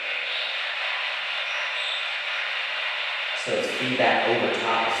 So it's feedback over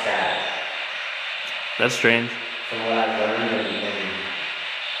top of static. That's strange. From what I've learned and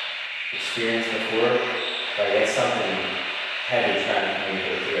experienced before, like it's something heavy trying to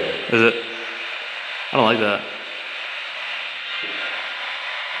communicate through it. Is it? I don't like that.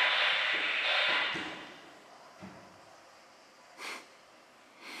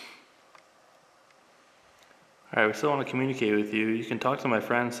 Alright, we still want to communicate with you. You can talk to my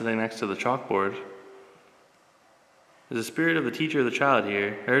friend sitting next to the chalkboard. Is the spirit of the teacher or the child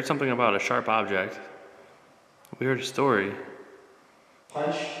here? I heard something about a sharp object. We heard a story.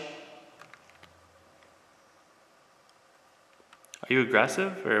 Punch. Are you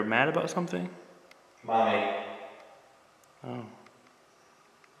aggressive or mad about something? Mommy. Oh.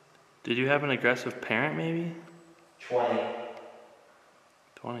 Did you have an aggressive parent, maybe? 20.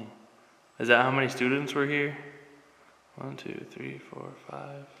 20. Is that how many students were here? 1, 2, 3, 4, 5.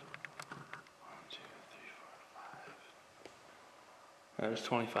 1, 2, 3, 4, 5. There's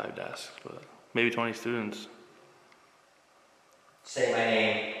 25 desks, but maybe 20 students. Say my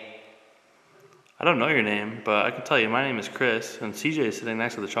name. I don't know your name, but I can tell you my name is Chris, and CJ is sitting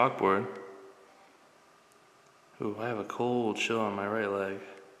next to the chalkboard. Ooh, I have a cold chill on my right leg.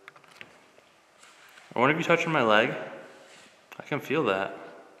 Are one of you touching my leg? I can feel that.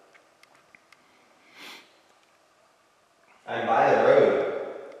 I'm by the road.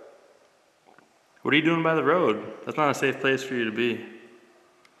 What are you doing by the road? That's not a safe place for you to be.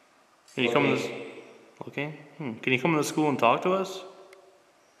 Can you come to this? Looking? Can you come to the school and talk to us?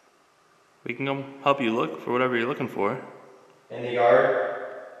 We can come help you look for whatever you're looking for. In the yard.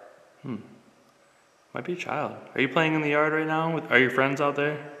 Might be a child. Are you playing in the yard right now? Are your friends out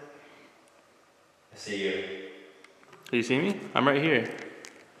there? I see you. Do you see me? I'm right here.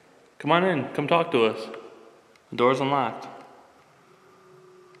 Come on in. Come talk to us. The door's unlocked.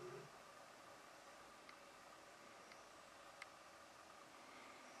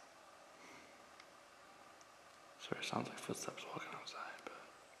 Sorry, it sounds like footsteps walking outside, but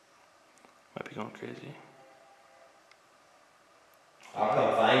might be going crazy. I'll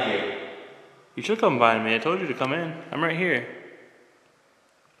come find you. You should come find me. I told you to come in. I'm right here.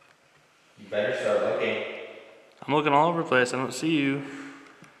 You better start looking. I'm looking all over the place. I don't see you.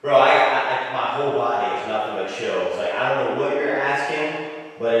 Bro, my whole body is nothing but chills. Like, I don't know what you're asking,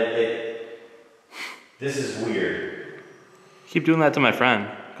 but this is weird. Keep doing that to my friend.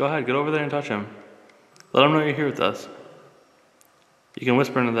 Go ahead, get over there and touch him. Let him know you're here with us. You can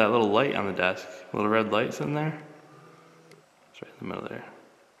whisper into that little light on the desk. Little red light sitting there. It's right in the middle there.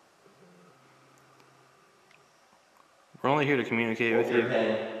 We're only here to communicate with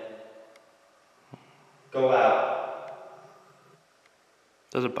you. Go out.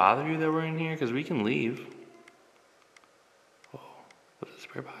 Does it bother you that we're in here? Because we can leave. Oh, what is a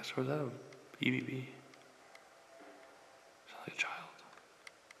spare box? Or is that a BBB? Sounds like a child.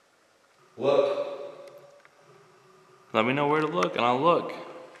 Look. Let me know where to look, and I'll look.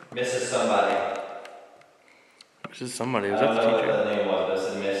 Mrs. Somebody. Mrs. Somebody. I Was don't that know the teacher? what the name was, but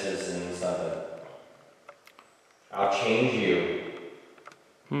it said Mrs. and something. I'll change you.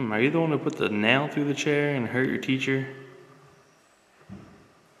 Are you the one who put the nail through the chair and hurt your teacher?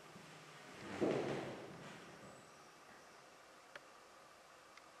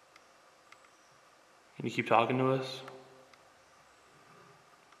 Can you keep talking to us?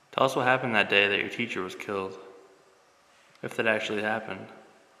 Tell us what happened that day that your teacher was killed. If that actually happened.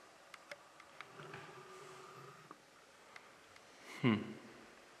 What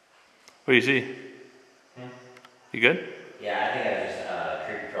do you see? You good? Yeah, I think I just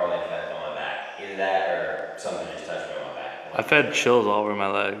creepy crawling effect on my back. Either that or something just touched me on my back. I've had chills all over my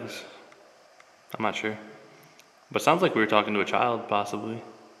legs. I'm not sure. But it sounds like we were talking to a child, possibly.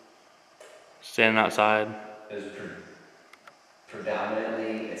 Standing outside. It was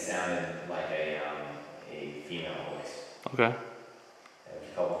predominantly, it sounded like a female voice. Okay. There was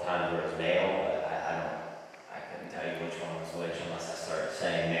a couple times where it was male, but I couldn't tell you which one was which unless I started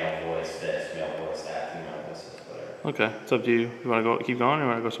saying male voice this, male voice that, female voice this, whatever. Okay, it's up to you. You want to go, keep going, or you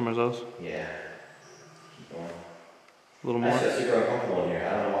want to go somewhere else? Yeah. Keep going. A little more? I feel super uncomfortable in here.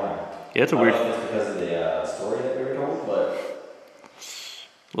 I don't know why. Yeah, it's a weird. I don't know if it's because of the story that we were told, but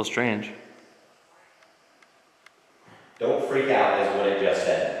A little strange. don't freak out is what it just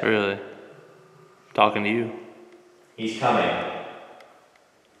said. Really. Talking to you. He's coming.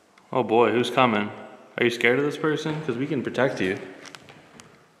 Oh boy, who's coming? Are you scared of this person? Because we can protect you.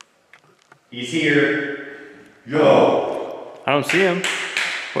 He's here. Yo. I don't see him.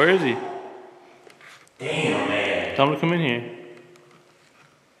 Where is he? Damn, man. Tell him to come in here.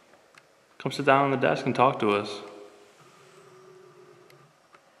 Come sit down on the desk and talk to us.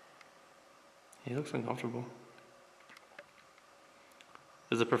 He looks uncomfortable.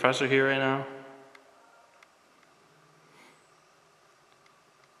 Is the professor here right now?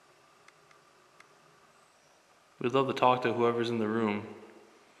 We'd love to talk to whoever's in the room.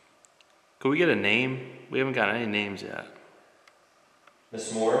 Could we get a name? We haven't got any names yet.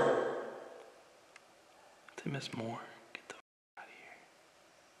 Miss Moore? Say Miss Moore. Get the out of here.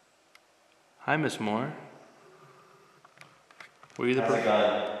 Hi, Miss Moore. Were you the How's it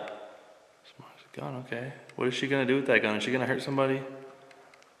going? Miss Moore's a gun, okay. What is she gonna do with that gun? Is she gonna hurt somebody?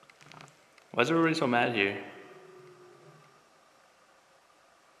 Why is everybody so mad here?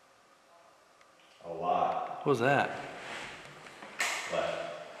 A lot. What was that?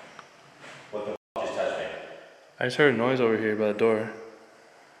 What the f just touched me? I just heard a noise over here by the door.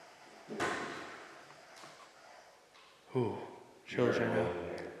 Ooh, chills right now.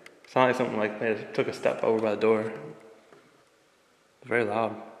 Sounded like something like they took a step over by the door. Very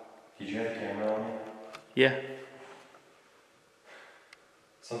loud. Did you have the camera on me? Yeah.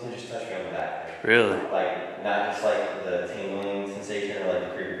 Something just touched me on the back. Really? Like, not just like the tingling sensation or like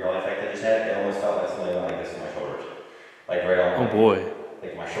the creepy crawling effect I just had. It almost felt like something went like this in my shoulders. Like right on my, Oh boy.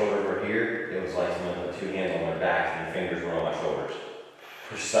 like my shoulders were here. It was like someone put two hands on my back and fingers were on my shoulders.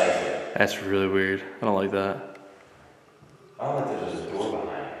 Precisely. That's really weird. I don't like that. I don't think there's a door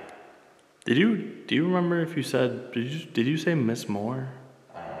behind me. Do you remember if you said, did you say Miss Moore?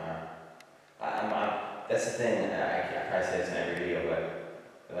 I don't know. That's the thing. I probably say this in every video,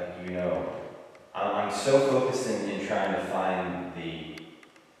 but like I'm so focused in trying to find the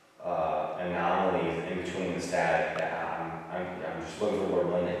anomalies in between the static that I'm just looking for the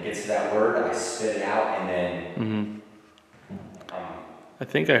word. When it gets to that word, I spit it out, and then. I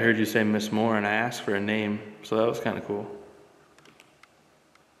think I heard you say Miss Moore, and I asked for a name, so that was kind of cool.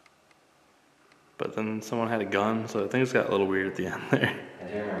 But then someone had a gun, so things got a little weird at the end there. I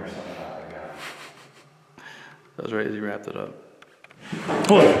do remember something about the gun. That was right as you wrapped it up.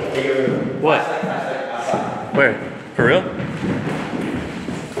 What? What? Where? For real?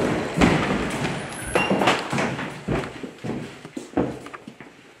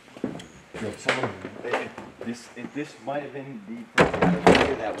 Yo, someone, this might have been the first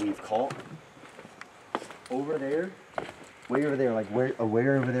video that we've caught. Over there, way over there, like way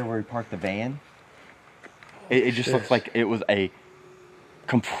over there where we parked the van. It just looks like it was a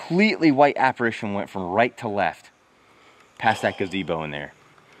completely white apparition, went from right to left, past that gazebo in there.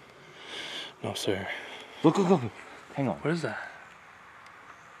 No, sir. Look. Hang on. What is that?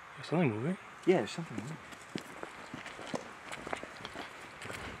 Is something moving? Yeah, there's something moving.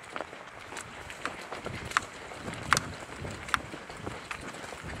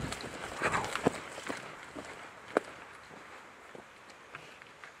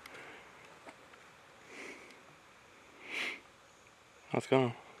 Let's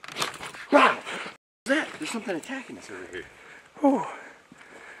go. Wow! What's that? There's something attacking us over here. Whew.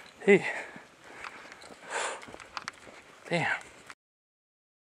 Hey. Damn.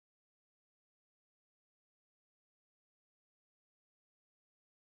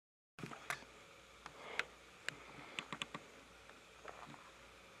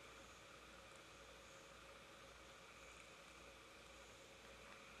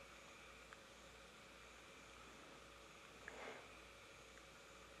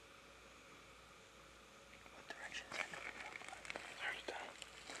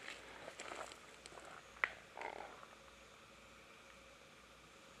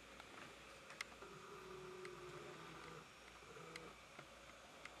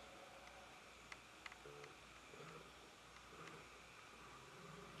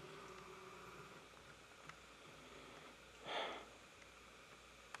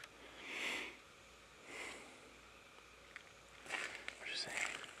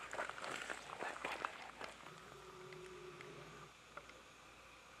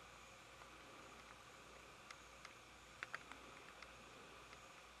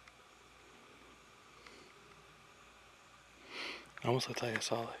 Almost looked like I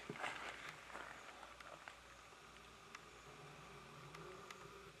saw like.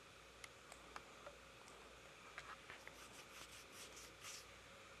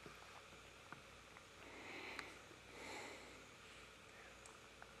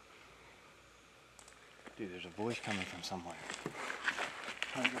 Dude, there's a voice coming from somewhere.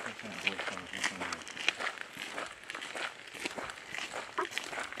 100% voice coming from somewhere.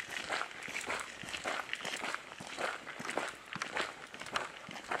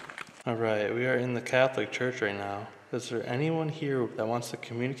 Alright, we are in the Catholic Church right now. Is there anyone here that wants to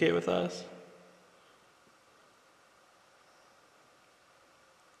communicate with us?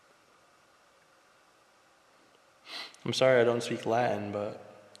 I'm sorry I don't speak Latin,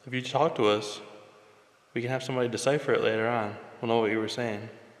 but if you talk to us, we can have somebody decipher it later on. We'll know what you were saying.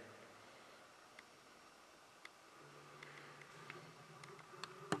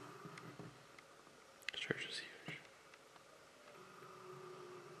 The church is huge.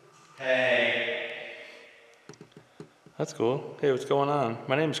 Hey. That's cool. Hey, what's going on?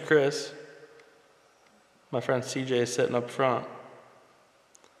 My name's Chris. My friend CJ is sitting up front.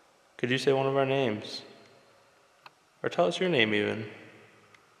 Could you say one of our names? Or tell us your name even.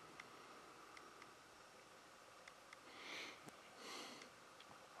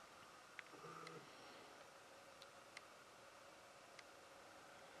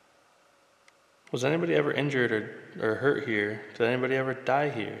 Was anybody ever injured or hurt here? Did anybody ever die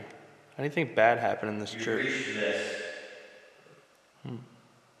here? Anything bad happen in this church? Reached this.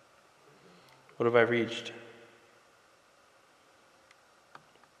 What have I reached?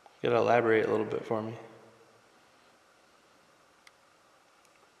 You gotta elaborate a little bit for me.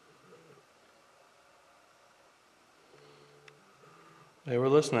 Hey, we're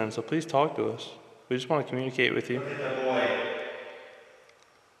listening, so please talk to us. We just want to communicate with you. Look at the boy.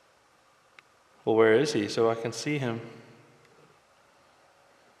 Well, where is he so I can see him?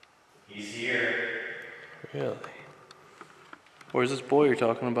 He's here. Really? Where's this boy you're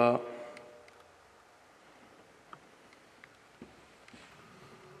talking about?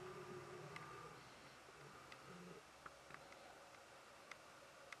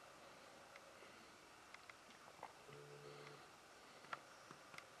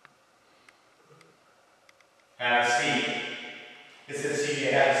 Have a seat. It says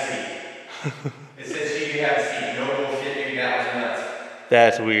CJ have a seat. It says CJ have a seat. No bullshit, you got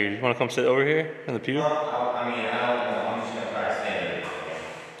That's weird. You want to come sit over here in the pew? I mean, I don't know. I'm just gonna try to stand over here.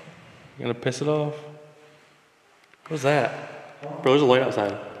 You gonna piss it off? What's that? Bro, there's a light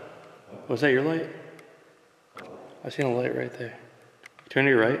outside. Was that your light? I seen a light right there. Turn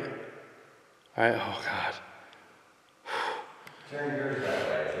to your right. Alright, oh god. Turn yours that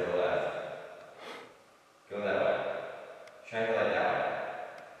way to the left. Go that way. Shine the light that way.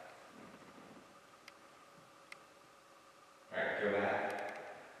 Alright, go back.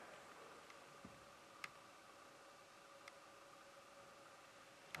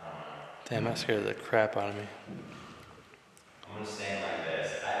 Damn, that scared the crap out of me. I'm gonna stand like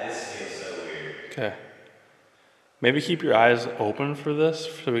this. This feels so weird. Okay. Maybe keep your eyes open for this,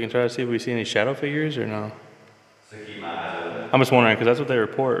 so we can try to see if we see any shadow figures or no. So keep my eyes open. I'm just wondering, because that's what they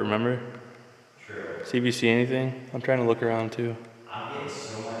report, remember? True. See if you see anything. I'm trying to look around too. I'm getting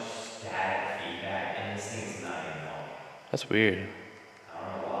so much static feedback, and this thing's not even on. That's weird. I don't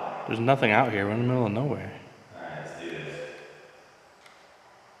know why. There's nothing out here. We're in the middle of nowhere. Alright, let's do this.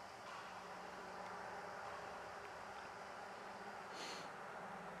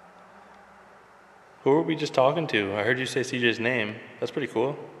 Who were we just talking to? I heard you say CJ's name. That's pretty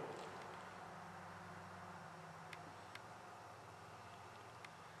cool.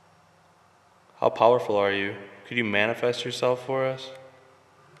 How powerful are you? Could you manifest yourself for us?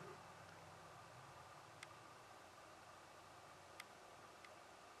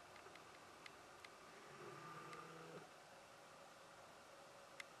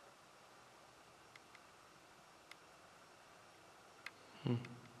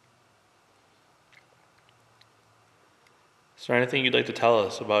 Is there anything you'd like to tell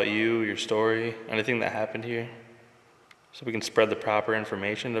us about you, your story, anything that happened here? So we can spread the proper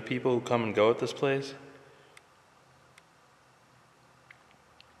information to people who come and go at this place?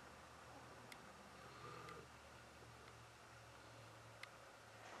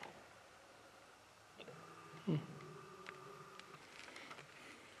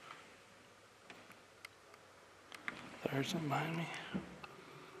 I heard something behind me.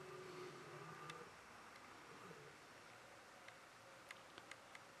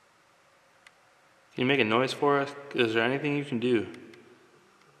 Can you make a noise for us? Is there anything you can do?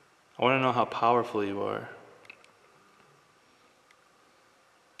 I want to know how powerful you are.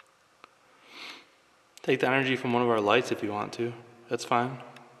 Take the energy from one of our lights if you want to. That's fine.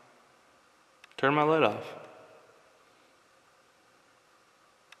 Turn my light off.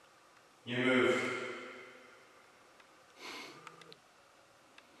 You moved.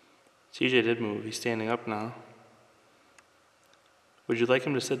 CJ did move. He's standing up now. Would you like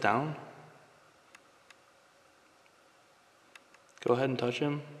him to sit down? Go ahead and touch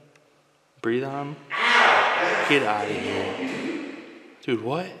him. Breathe on him. Get out of here. Dude,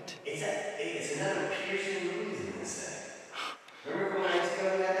 what? It's another piercing noise in this thing. Remember a couple nights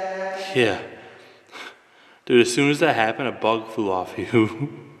ago we had that happen? Yeah. Dude, as soon as that happened, a bug flew off you.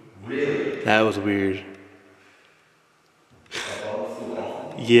 Really? That was weird. A bug flew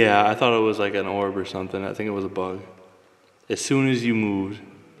off? Yeah, I thought it was like an orb or something. I think it was a bug. As soon as you moved.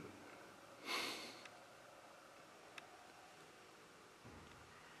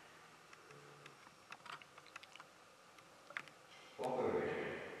 Walk over here.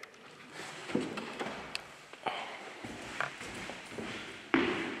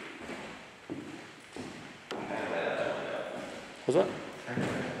 What's that?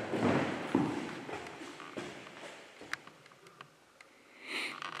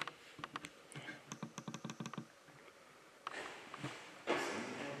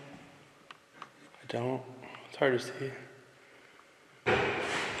 I don't. It's hard to see. What's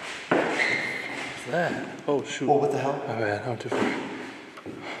that? Oh shoot. Oh, what the hell? My bad, I'm too far.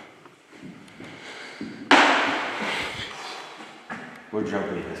 We're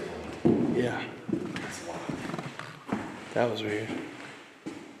jumping at this point. Yeah, That's locked. that was weird.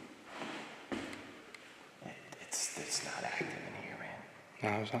 It's not active in here, man. No,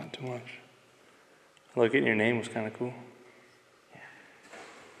 it's not too much. Look, getting your name was kind of cool. Yeah.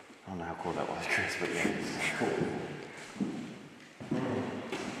 I don't know how cool that was, Chris, but yeah, it's cool.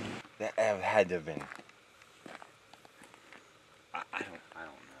 That had to have been. I don't know.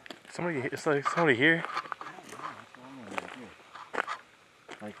 Somebody, it's like somebody here. I don't know what's going on right here.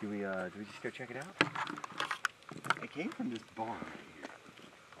 Like, do we just go check it out? It came from this barn right here.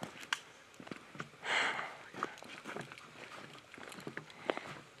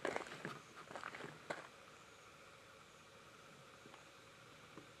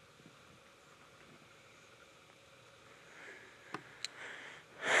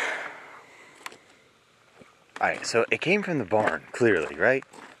 Alright, so it came from the barn, clearly, right?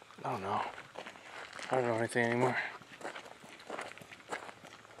 I don't know. I don't know anything anymore.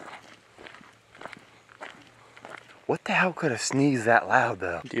 What the hell could have sneezed that loud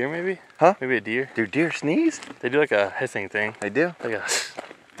though? Deer maybe? Huh? Maybe a deer. Do deer sneeze? They do like a hissing thing. They do? Like a...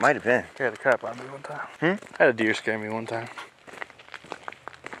 Might have been. Scared the crap out of me one time. I had a deer scare me one time.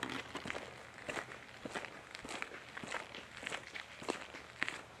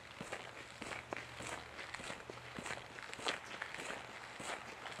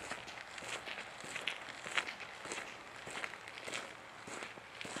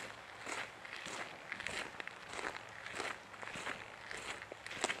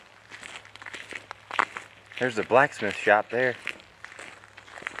 There's the blacksmith shop there.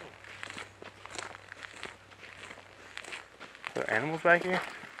 Are there animals back here?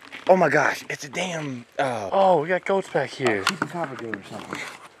 Oh my gosh, it's a damn... Oh, we got goats back here. chupacabra goat or something.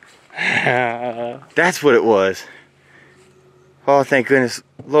 That's what it was. Oh, thank goodness.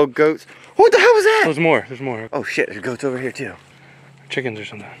 Little goats. What the hell was that? There's more. There's more. Oh shit, there's goats over here too. Chickens or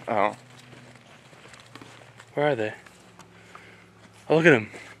something. Oh. Where are they? Oh, look at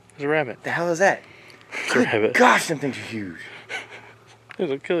him. There's a rabbit. The hell is that? It's a rabbit. Gosh, them things are huge.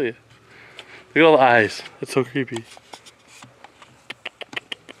 It'll kill you. Look at all the eyes. That's so creepy.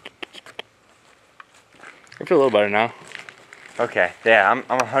 I feel a little better now. Okay, yeah, I'm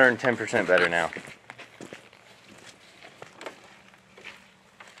 110% better now.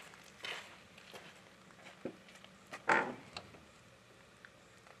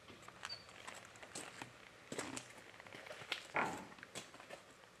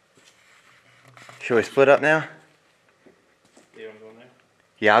 Should we split up now? You want to go in there?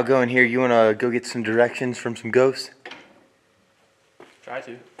 Yeah, I'll go in here. You want to go get some directions from some ghosts? Try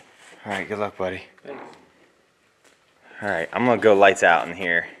to. Alright, good luck, buddy. Thanks. Alright, I'm going to go lights out in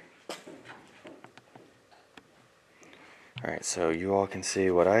here. Alright, so you all can see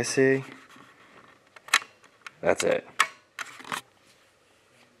what I see. That's it.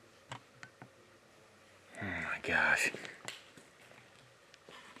 Oh my gosh.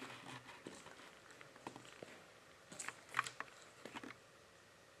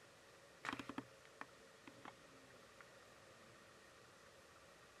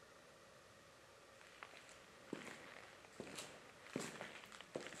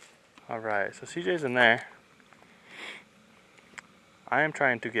 Alright, so CJ's in there. I am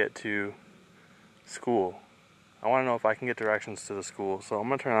trying to get to school. I want to know if I can get directions to the school. So I'm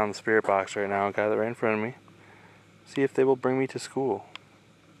going to turn on the spirit box right now, got it right in front of me. See if they will bring me to school.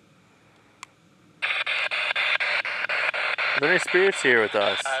 Are there any spirits here with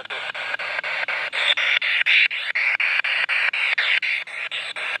us?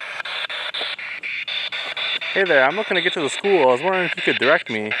 Hey there, I'm looking to get to the school. I was wondering if you could direct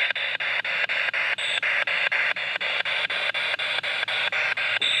me.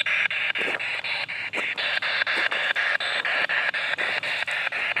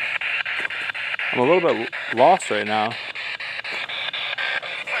 I'm a little bit lost right now.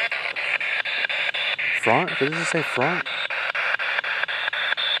 Front? Did it just say front?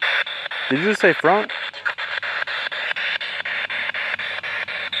 Did you just say front?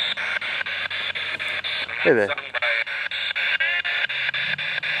 Hey there.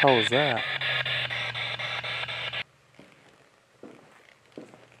 How was that?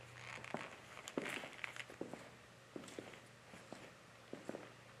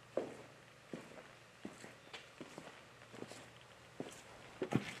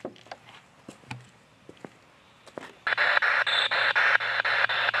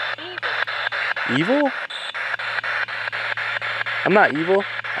 Evil? I'm not evil.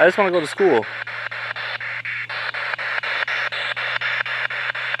 I just want to go to school.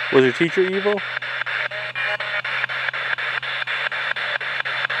 Was your teacher evil?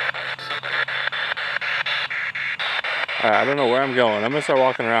 Alright, I don't know where I'm going. I'm gonna start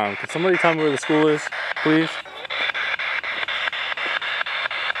walking around. Can somebody tell me where the school is, please?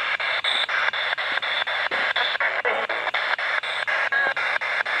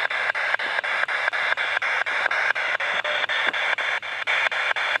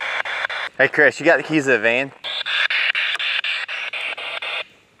 Hey Chris, you got the keys to the van?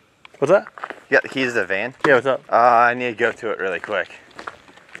 What's that? You got the keys to the van? Yeah, what's up? I need to go to it really quick.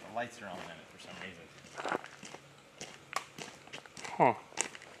 The lights are on in it for some reason. Huh.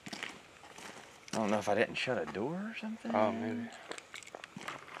 I don't know if I didn't shut a door or something. Oh, maybe.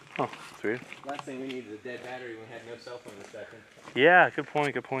 Oh, that's weird. Last thing we need is a dead battery. We had no cell phone reception. Yeah, good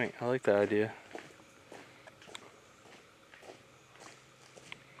point, good point. I like that idea.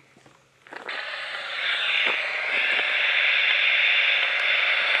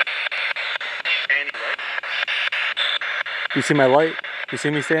 You see my light? You see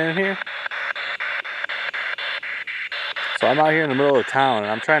me standing here? So I'm out here in the middle of town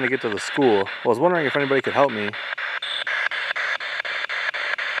and I'm trying to get to the school. I was wondering if anybody could help me.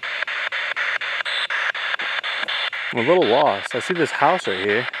 I'm a little lost. I see this house right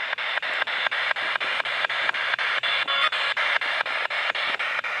here.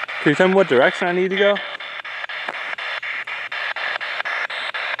 Can you tell me what direction I need to go?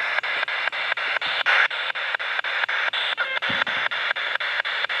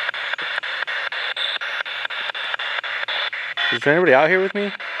 Is there anybody out here with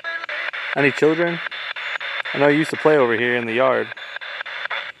me? Any children? I know you used to play over here in the yard.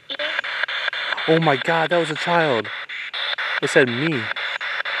 Oh my god, that was a child. It said me.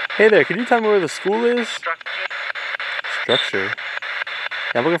 Hey there, can you tell me where the school is? Structure?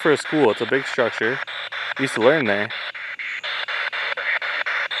 Yeah, I'm looking for a school. It's a big structure. I used to learn there.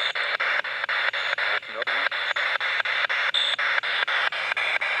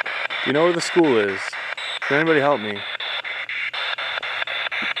 Do you know where the school is? Can anybody help me?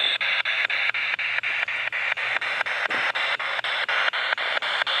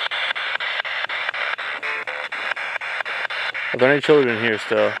 Are there any children here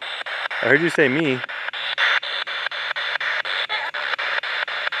still? I heard you say me.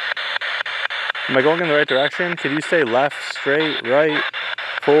 Am I going in the right direction? Could you say left, straight, right,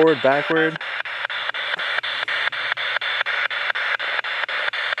 forward, backward?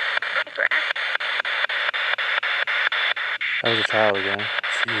 That was a child again.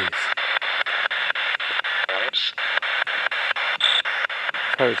 Jeez. It's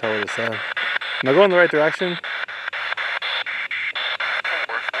hard to tell what it said. Am I going in the right direction?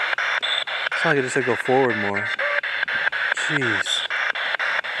 It's not like I just said go forward more. Jeez.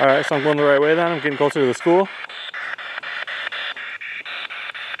 Alright, so I'm going the right way then. I'm getting closer to the school.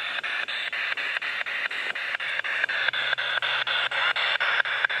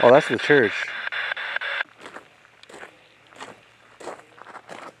 Oh, that's the church.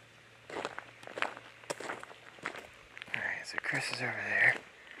 Alright, so Chris is over there.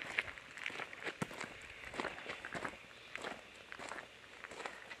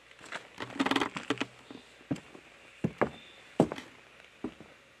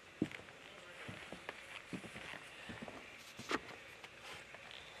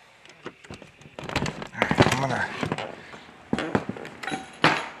 I'm gonna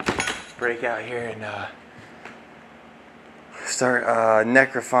break out here and start a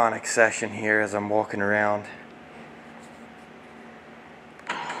necrophonic session here as I'm walking around.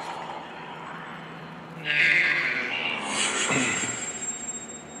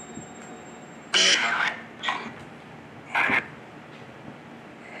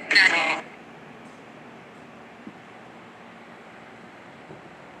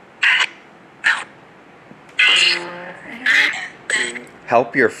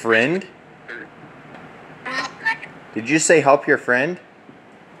 Help your friend? Did you say help your friend?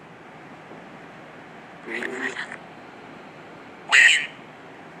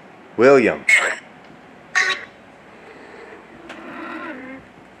 William.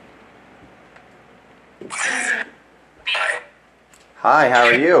 Hi, how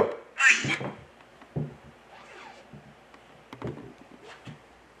are you?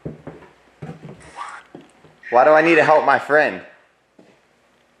 Why do I need to help my friend?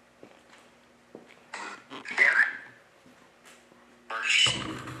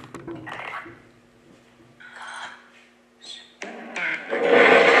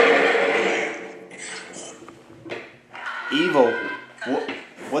 Evil?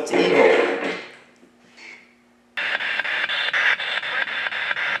 What's evil?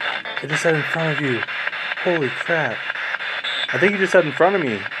 It just said in front of you. Holy crap. I think you just said in front of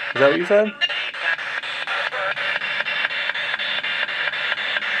me. Is that what you said?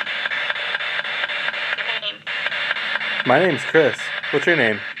 My name's Chris. What's your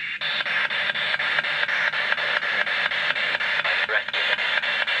name?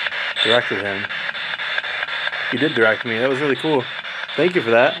 Directed him. You did direct me. That was really cool. Thank you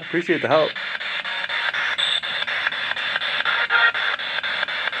for that. Appreciate the help.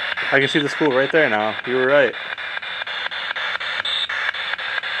 I can see the school right there now. You were right.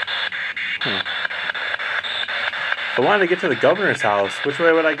 If I wanted to get to the governor's house, which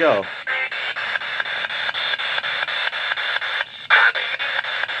way would I go?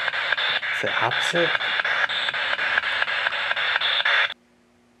 Is it opposite?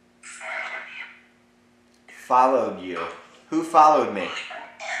 Followed you. Who followed me?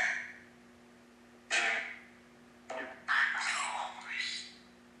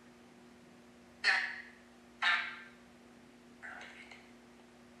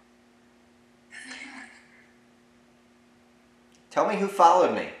 Tell me who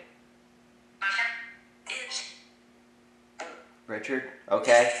followed me. Richard.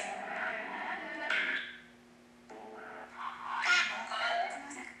 Okay.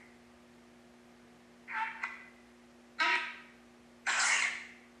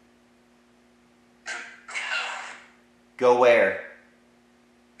 Go where?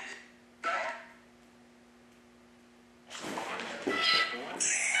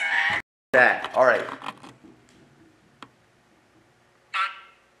 That. All right.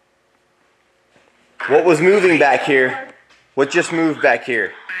 What was moving back here? What just moved back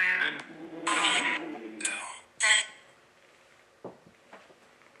here?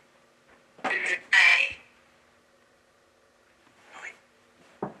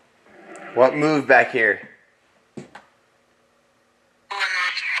 What moved back here?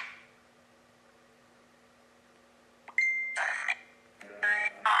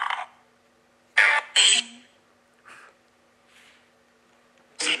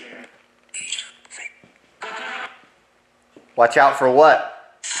 Watch out for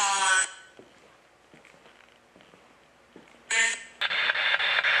what?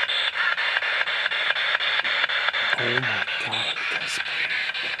 Oh my god, that's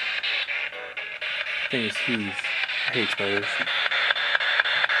thing is huge. I hate spiders.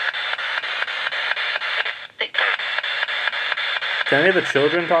 Can any of the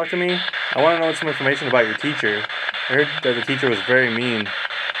children talk to me? I want to know some information about your teacher. I heard that the teacher was very mean.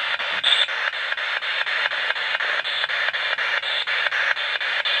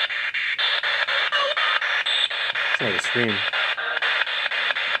 It's like a scream.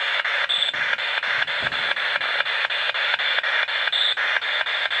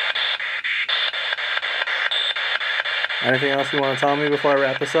 Anything else you want to tell me before I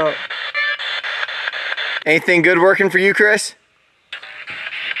wrap this up? Anything good working for you, Chris?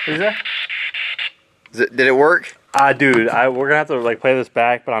 What is that? Did it work? Dude, we're gonna have to like play this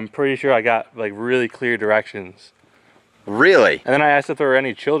back, but I'm pretty sure I got like really clear directions. Really? And then I asked if there were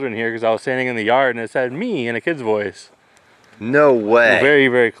any children here because I was standing in the yard and it said me in a kid's voice. No way. Very,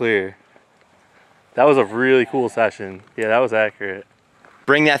 very clear. That was a really cool session. Yeah, that was accurate.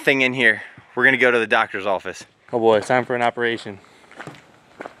 Bring that thing in here. We're gonna go to the doctor's office. Oh boy, it's time for an operation.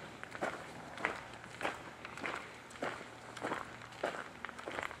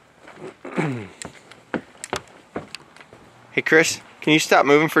 Hey Chris, can you stop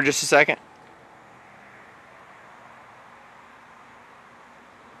moving for just a second?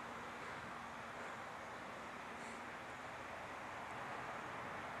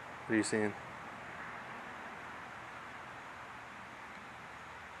 What are you seeing?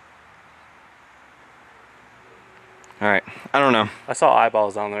 Alright, I don't know. I saw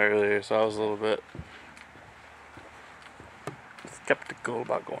eyeballs down there earlier, so I was a little bit skeptical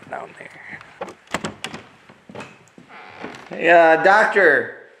about going down there. Hey,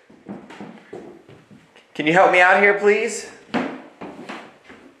 doctor. Can you help me out here, please?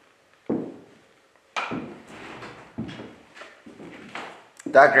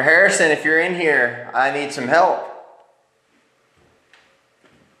 Dr. Harrison, if you're in here, I need some help.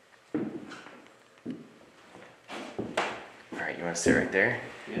 Alright, you want to sit right there?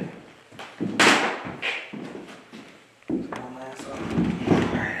 Yeah.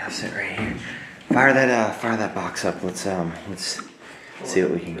 Alright, I'll sit right here. Fire that box up. Let's see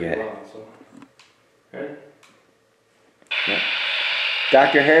what we can get. Ready? Yep.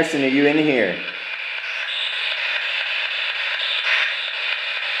 Dr. Harrison, are you in here?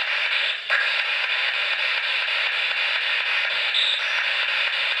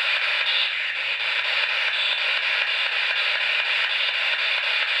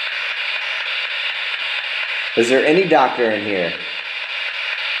 Is there any doctor in here?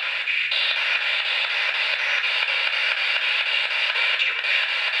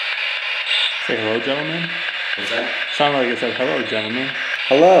 Say hello, gentlemen. What's that? Sounded like it said hello, gentlemen.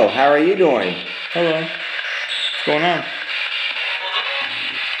 Hello, how are you doing? Hello. What's going on?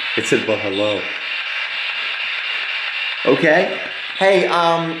 It said, well, hello. Okay. Hey,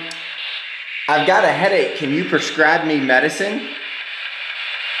 I've got a headache. Can you prescribe me medicine?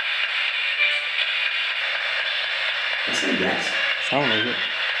 I said yes. Sound like it.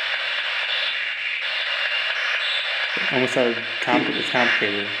 Almost sounded it's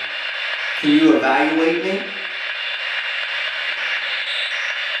complicated. Can you evaluate me?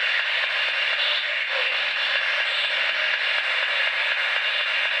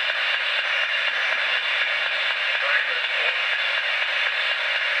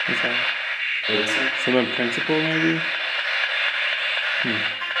 What's that? Something principal, maybe?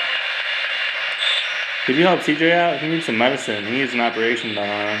 Could you help CJ out? He needs some medicine. He needs an operation done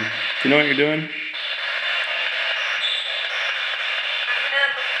on him. Do you know what you're doing?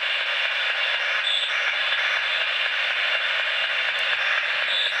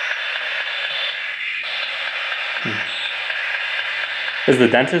 Is the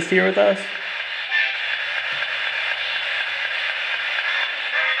dentist here with us?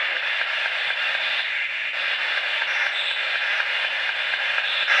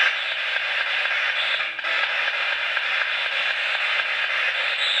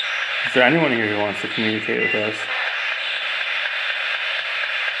 Is there anyone here who wants to communicate with us?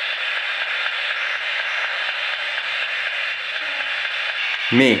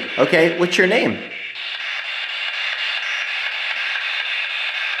 Me. Okay, what's your name?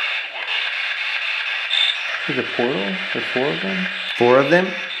 Is it a portal? There's 4 of them? 4 of them?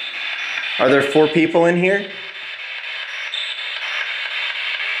 Are there 4 people in here?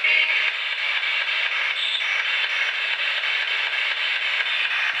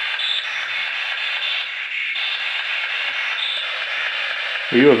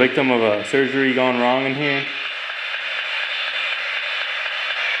 Were you a victim of a surgery gone wrong in here?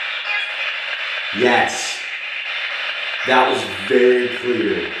 Yes. That was very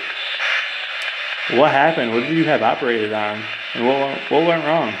clear. What happened? What did you have operated on? And what went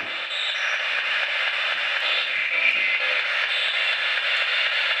wrong?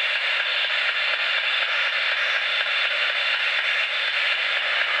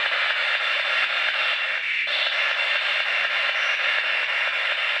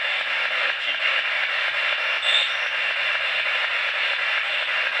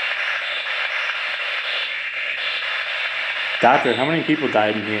 Doctor, how many people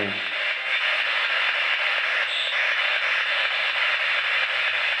died in here?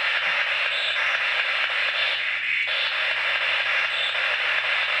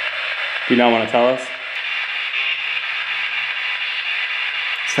 Do you not want to tell us?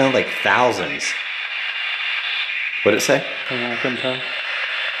 Sounded like thousands. What'd it say? I couldn't tell.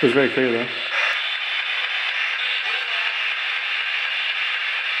 It was very clear though.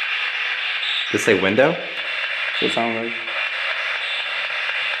 Did it say window? So it sounded like.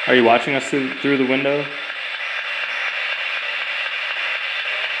 Are you watching us through the window?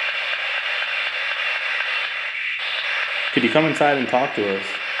 Could you come inside and talk to us?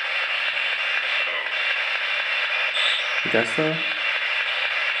 I guess so.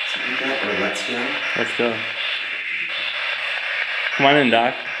 Something like that, or let's go. Let's go. Come on in,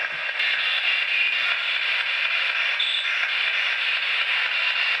 Doc.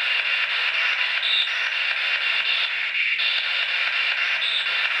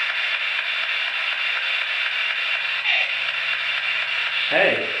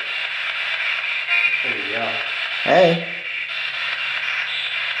 Hey. There you go. Hey.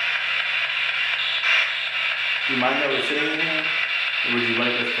 Do you mind that we're sitting in here? Or would you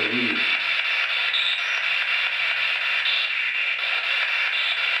like us to leave?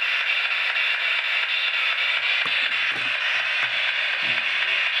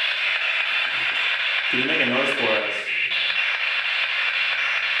 Can you make a noise for us?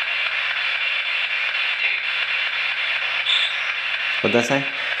 What'd that say?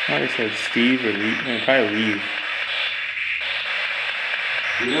 I already said Steve or leave. No, probably leave.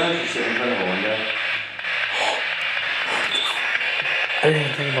 You realize you're sitting in front of a window? I didn't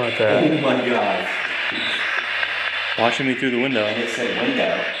even think about that. Oh my god. Watching me through the window. And it said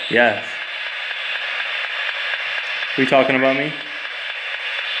window. Yes. Are you talking about me?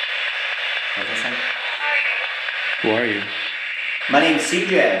 What'd that say? Who are you? My name's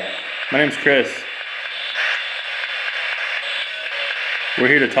CJ. My name's Chris. We're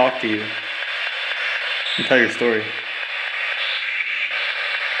here to talk to you and tell your story.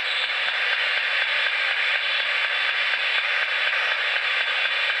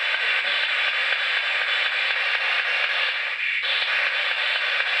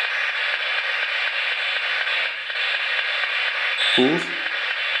 Fools?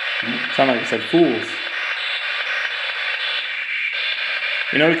 Sound like it said fools.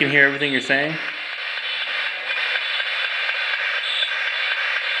 You know we can hear everything you're saying?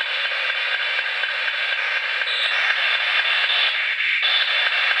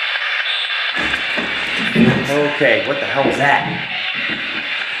 Okay, what the hell was that?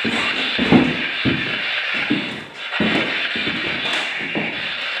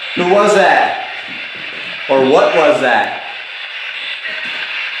 Who was that? Or what was that?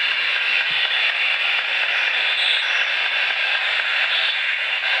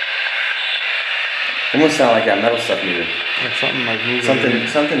 Almost sounded like that metal stuff moving. Yeah, something like moving.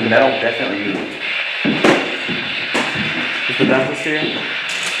 Something metal definitely moved. Is the dentist here?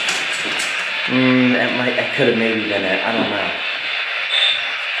 That could have maybe been it. I don't know.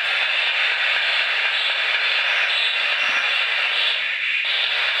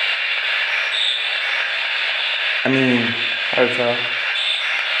 I mean, Hard to tell.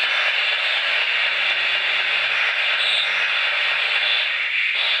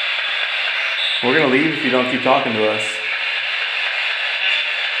 We're gonna leave if you don't keep talking to us.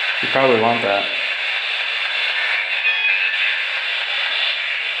 You probably want that.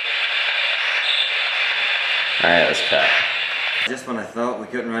 Alright, let's cut. Just when I thought we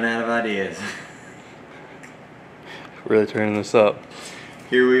couldn't run out of ideas. Really turning this up.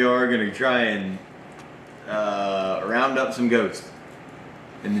 Here we are gonna try and round up some ghosts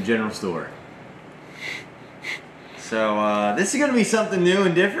in the general store. So this is gonna be something new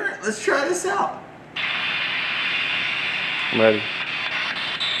and different. Let's try this out. I'm ready.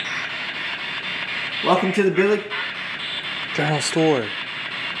 Welcome to the Billie. General store.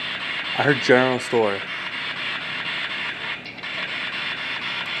 I heard general store.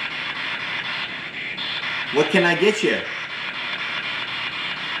 What can I get you?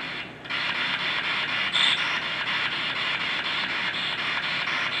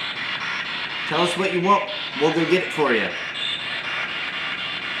 Tell us what you want. We'll go get it for you.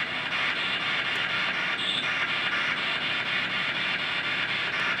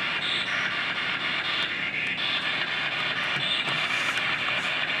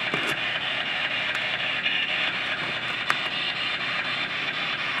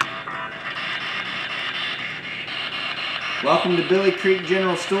 Welcome to Billie Creek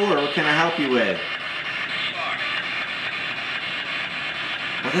General Store. What can I help you with?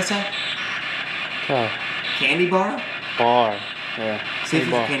 What's that say? Candy bar? Bar. Yeah. See if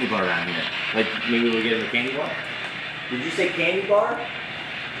there's a candy bar around here. Like maybe we'll get him a candy bar? Did you say candy bar?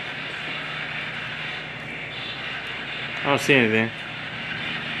 I don't see anything.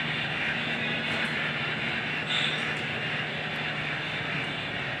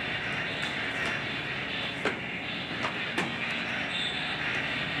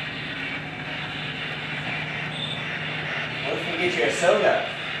 What if we get you a soda?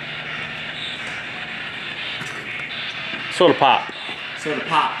 Soda pop. Soda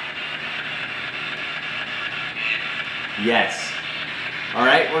pop. Yes. All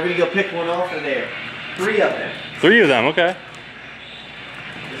right, we're gonna go pick one off of there. 3 of them. 3 of them, okay.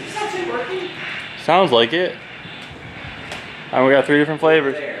 Is this actually working? Sounds like it. And we got 3 different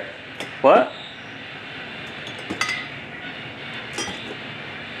flavors. There. What?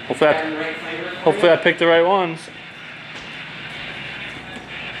 Hopefully Having the right flavor for hopefully you? I picked the right ones.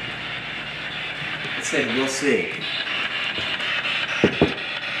 I said we'll see.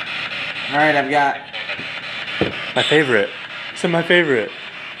 All right, I've got. My favorite. It's my favorite.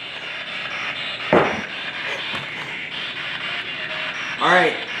 All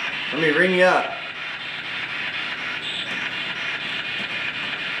right, let me ring you up.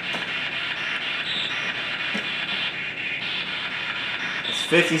 It's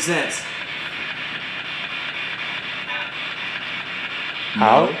 50 cents.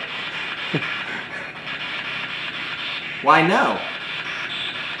 How? No. Why no?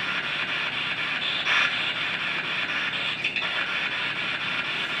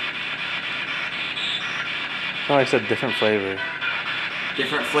 Oh, I said different flavor.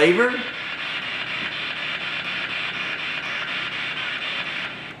 Different flavor?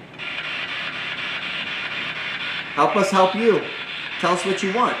 Help us help you. Tell us what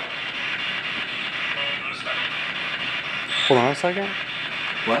you want. Hold on a second.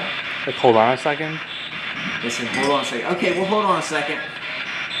 What? Like, hold on a second. Listen, hold on a second. Okay, well, hold on a second.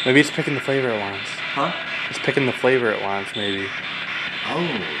 Maybe it's picking the flavor it wants. Huh? It's picking the flavor it wants, maybe.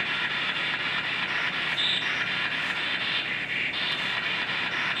 Oh.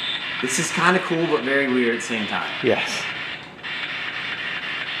 This is kind of cool, but very weird at the same time. Yes.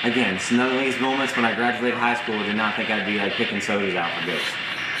 Again, it's another one of these moments when I graduated high school, I did not think I'd be like picking sodas out for ghosts.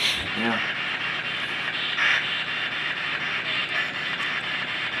 Yeah.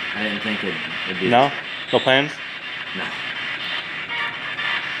 I didn't think it'd be. No? No plans? No.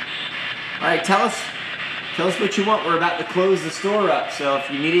 All right, tell us what you want. We're about to close the store up, so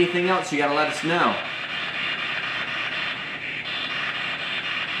if you need anything else, you gotta let us know.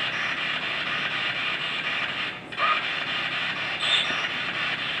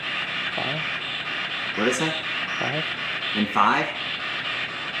 What is that? 5? In 5?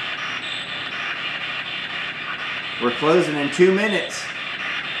 We're closing in 2 minutes.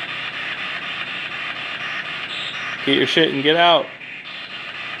 Get your shit and get out.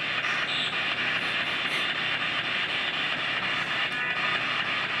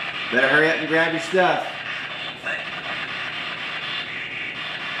 Better hurry up and grab your stuff.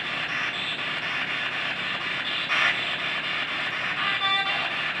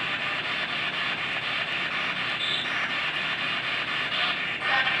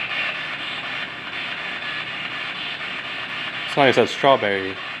 It's like I said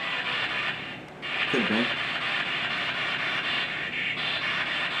strawberry. Could be.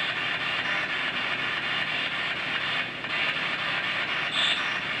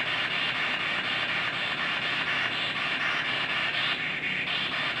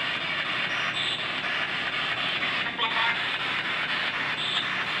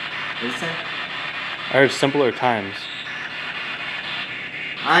 What did it say? I heard simpler times.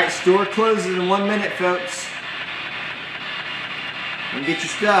 Alright, store closes in 1 minute, folks. Come get your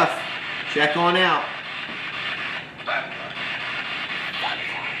stuff. Check on out.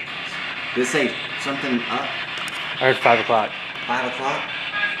 Did it say something up? I heard 5 o'clock. 5 o'clock?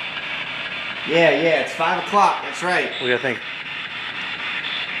 Yeah, it's 5 o'clock. That's right. What do you think?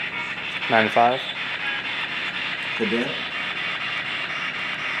 9 to 5? Could be.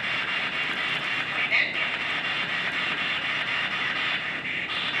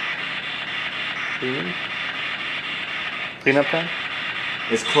 Cleanup time?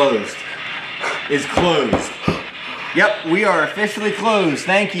 It's closed. It's closed. Yep, we are officially closed.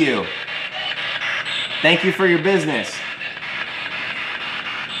 Thank you. Thank you for your business.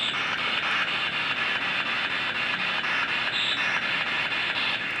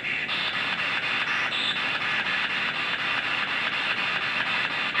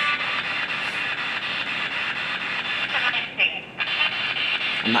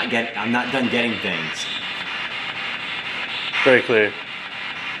 I'm not done getting things. Very clear.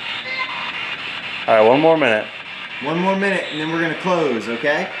 Alright, 1 more minute. 1 more minute and then we're gonna close,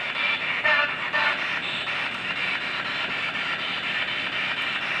 okay?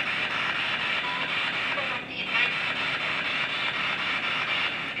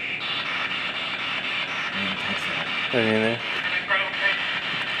 Anything?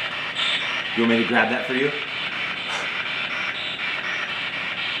 You want me to grab that for you?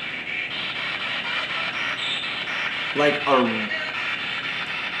 Like,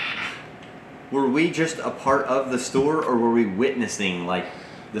 were we just a part of the store, or were we witnessing, like,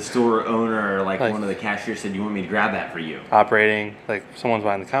 the store owner or like one of the cashiers said, "You want me to grab that for you?" Operating, like someone's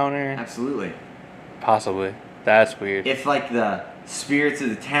behind the counter. Absolutely. Possibly. That's weird. If like the spirits of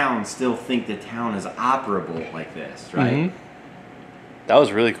the town still think the town is operable like this, right? Mm-hmm. That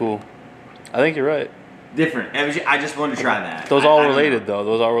was really cool. I think you're right. Different. I just wanted to try that. Those all related though.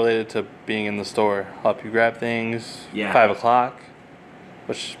 Those all related to being in the store. Help you grab things. Yeah. 5 o'clock,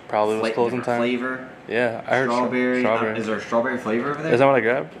 which probably was closing time. Flavor. Yeah, I heard strawberry. Strawberry. Is there a strawberry flavor over there? Is that what I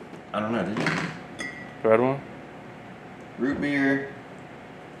grabbed? I don't know. Did you? The red one? Root beer,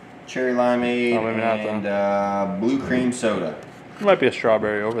 cherry limeade, Oh, maybe not, and blue cream soda. There might be a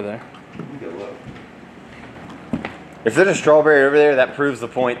strawberry over there. Let me go look. If there's a strawberry over there, that proves the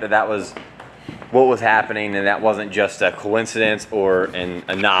point that that was what was happening, and that wasn't just a coincidence or an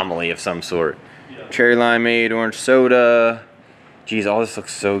anomaly of some sort. Yeah. Cherry limeade, orange soda. Geez, all this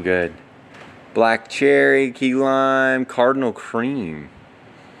looks so good. Black cherry, key lime, cardinal cream.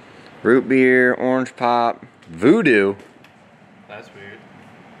 Root beer, orange pop, voodoo. That's weird.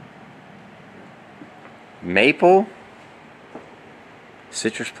 Maple.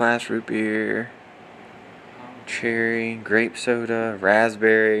 Citrus Blast root beer. Cherry, grape soda,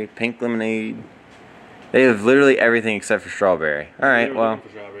 raspberry, pink lemonade. They have literally everything except for strawberry. All right, well. For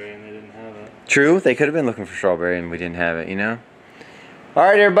strawberry and they didn't have it. True, they could have been looking for strawberry and we didn't have it, you know? All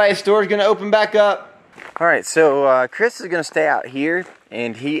right, everybody, store's gonna open back up. All right, so Chris is gonna stay out here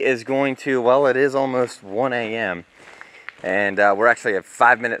and he is going to, well, it is almost 1 a.m. and we're actually at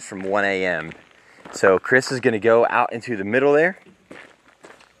 5 minutes from 1 a.m. So Chris is gonna go out into the middle there.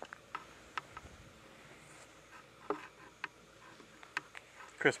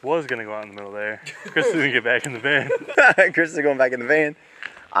 Chris was going to go out in the middle there. Chris is going to get back in the van. Chris is going back in the van.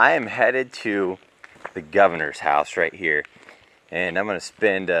 I am headed to the governor's house right here. And I'm going to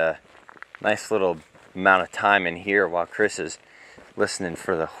spend a nice little amount of time in here while Chris is listening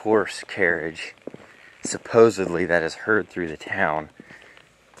for the horse carriage, supposedly that is heard through the town.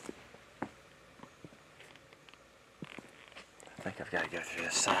 I think I've got to go through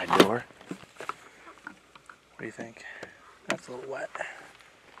this side door. What do you think? That's a little wet.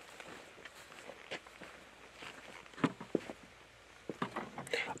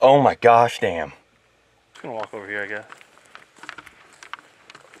 Oh my gosh, damn. Just gonna walk over here, I guess.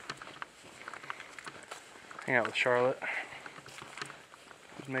 Hang out with Charlotte,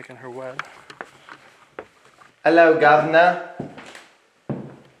 who's making her wed. Hello, Governor.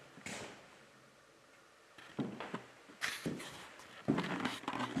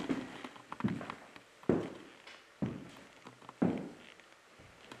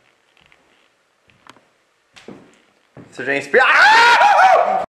 So James Spear.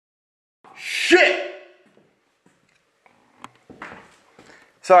 Ah! Shit!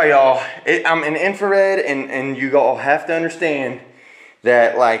 Sorry, y'all. I'm in infrared, and you all have to understand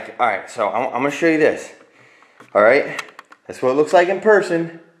that, like, all right. So I'm gonna show you this. All right, that's what it looks like in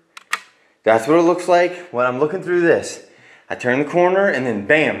person. That's what it looks like when I'm looking through this. I turn the corner, and then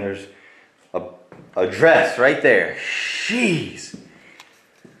bam, there's a dress right there. Jeez.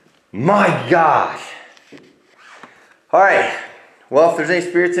 My gosh. All right. Well, if there's any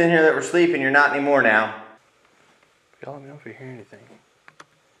spirits in here that were sleeping, you're not anymore now. Y'all let me know if you hear anything.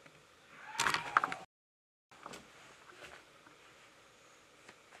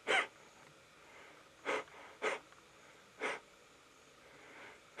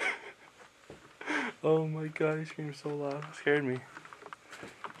 Oh my god, he screamed so loud. It scared me.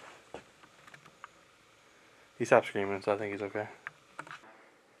 He stopped screaming, so I think he's okay.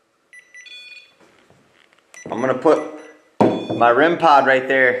 I'm gonna put my REM pod right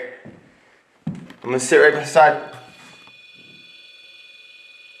there. I'm gonna sit right beside.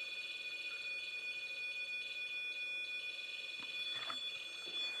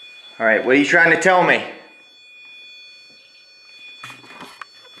 All right, what are you trying to tell me?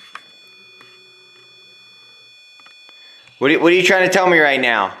 What are you trying to tell me right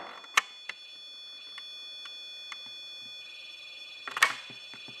now?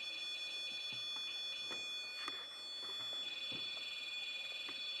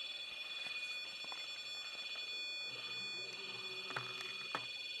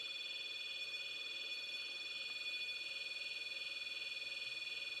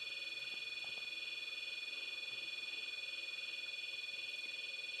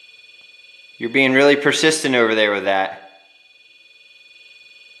 You're being really persistent over there with that.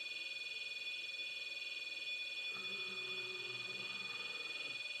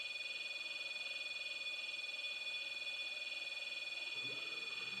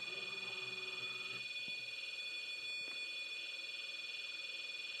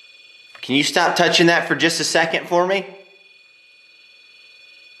 Can you stop touching that for just a second for me?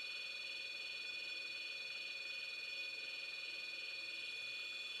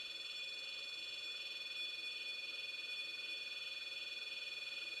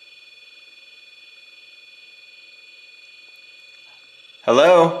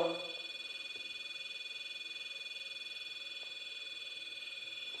 Hello?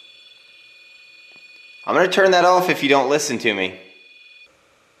 I'm gonna turn that off if you don't listen to me.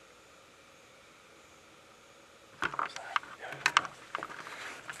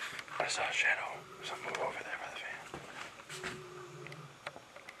 I saw a shadow. Something move over there by the fan.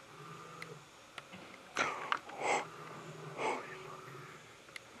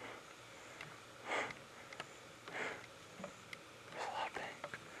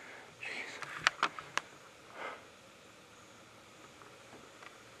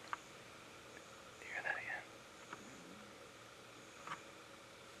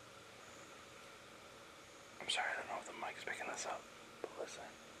 I'm sorry, I don't know if the mic's picking this up, but listen.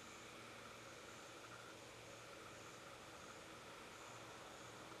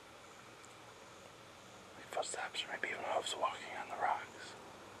 Like footsteps, or maybe even hooves walking on the rocks.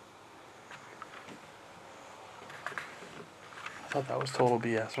 I thought that was total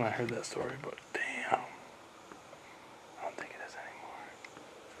BS when I heard that story, but damn. I don't think it is anymore.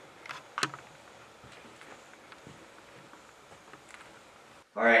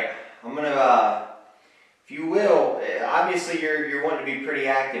 All right, I'm gonna, if you will, obviously you're wanting to be pretty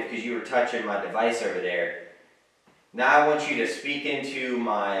active because you were touching my device over there. Now I want you to speak into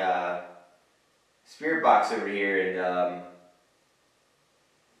my spirit box over here and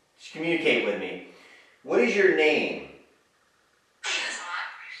just communicate with me. What is your name?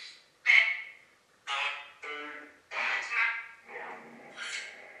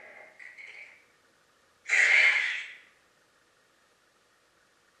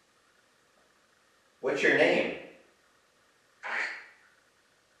 What's your name?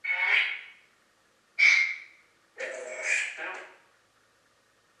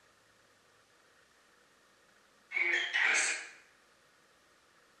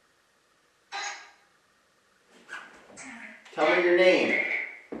 Tell me your name.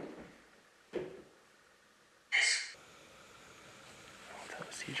 That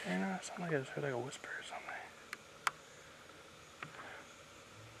was TJ or not? It sounded like I just heard like a whisper or something.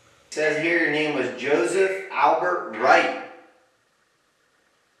 It says here your name was Joseph Albert Wright.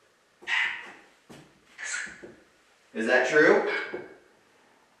 Is that true?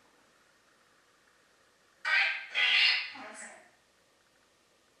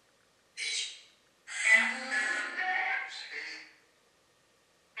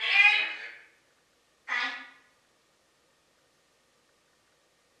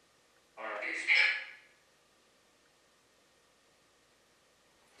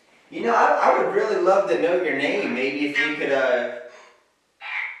 You know, I would really love to know your name. Maybe if we could,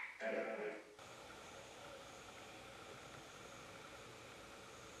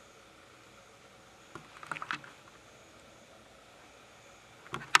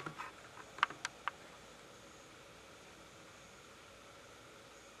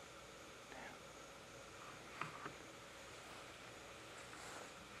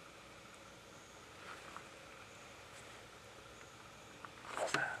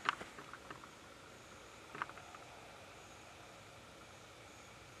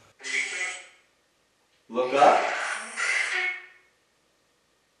 Look up.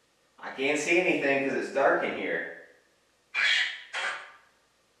 I can't see anything because it's dark in here.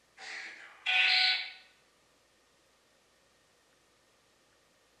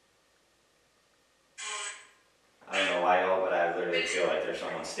 I don't know why y'all, but I literally feel like there's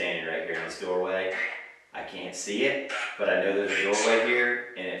someone standing right here in this doorway. I can't see it, but I know there's a doorway here,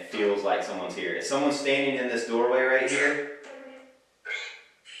 and it feels like someone's here. Is someone standing in this doorway right here?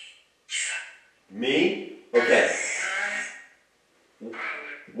 Me? Okay.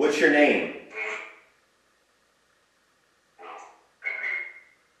 What's your name?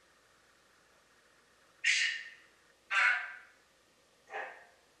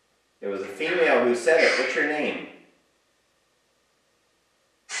 It was a female who said it. What's your name?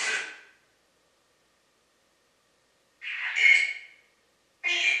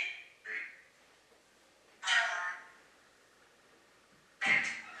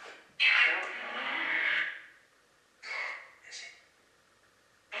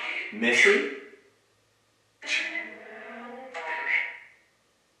 Missy?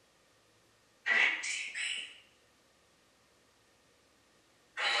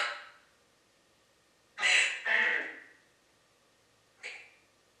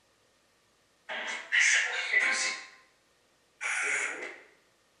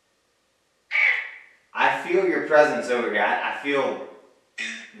 I feel your presence over here. I feel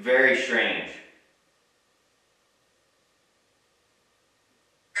very strange.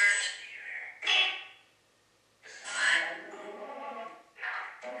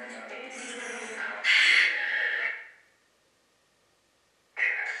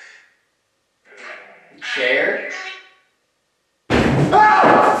 Chair?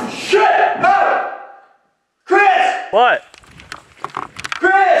 Ah! Shit! Oh! Chris! What?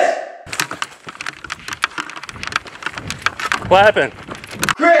 Chris! What happened?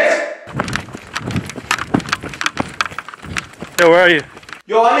 Chris! Yo, where are you?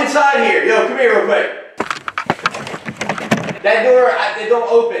 Yo, I'm inside here. Yo, come here real quick. That door, it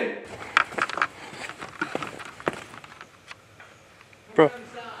don't open. Bro,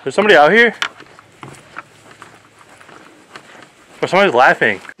 there's somebody out here? Bro, somebody's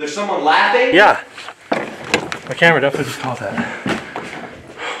laughing. There's someone laughing? Yeah. My camera definitely just caught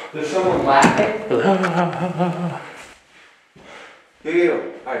that. There's someone laughing?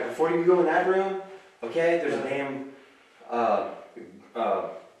 Yo. Alright, before you go in that room, okay, there's a damn, a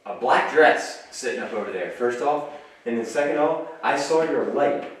black dress sitting up over there, first off. And then second off, I saw your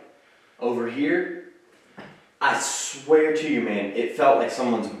light over here. I swear to you, man, it felt like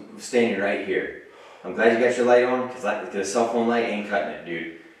someone's standing right here. I'm glad you got your light on, because the cell phone light ain't cutting it,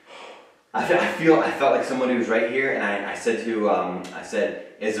 dude. I felt like somebody was right here, and I said to, I said,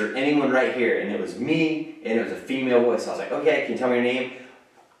 is there anyone right here? And it was me, and it was a female voice. I was like, okay, can you tell me your name?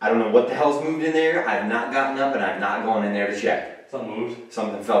 I don't know what the hell's moved in there. I've not gotten up, and I've not gone in there to check. Something moved?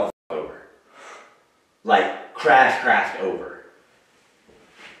 Something fell over. Like, crashed over.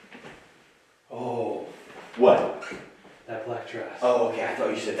 Oh. What? That black dress. Oh, okay, I thought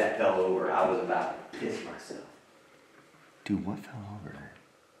you said that fell over. I was about to piss myself. Dude, what fell over?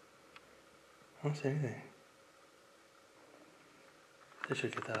 I don't see anything. They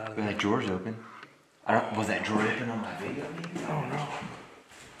should get that out of there. That drawer's open. Was that drawer open on my video, maybe? Oh no.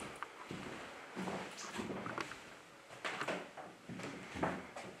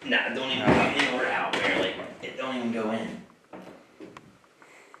 Nah, it don't even go in or out there. Like, it don't even go in.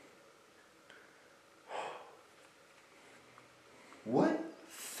 What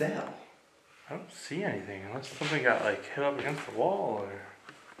fell? I don't see anything unless something got like hit up against the wall or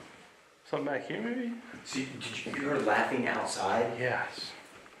something back here maybe? So you heard laughing outside? Yes.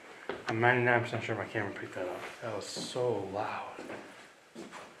 I'm 99% sure my camera picked that up. That was so loud.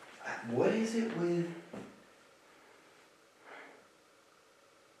 What is it with...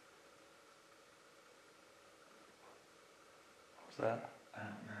 What's that? I don't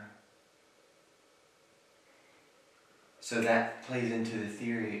know. So that plays into the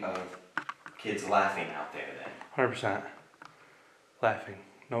theory of kids laughing out there then? 100%. Laughing.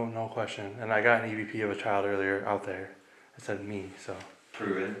 No question. And I got an EVP of a child earlier out there. It said me, so.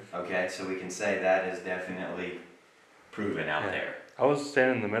 Proven. Okay, so we can say that is definitely proven out there. I was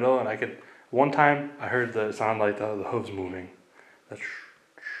standing in the middle and I could, one time I heard the sound like the hooves moving. The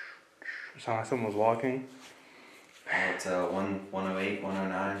sound like someone was walking. It's 108,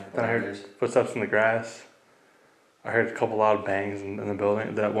 109. Then I heard footsteps in the grass. I heard a couple loud bangs in the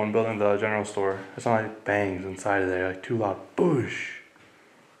building, that one building, the general store. It sounded like bangs inside of there, like two loud boosh.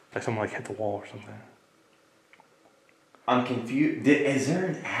 Like someone like hit the wall or something. I'm confused. Is there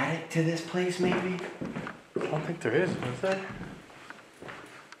an attic to this place maybe? I don't think there is there?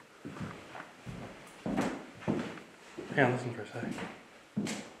 Hang on, listen for a sec.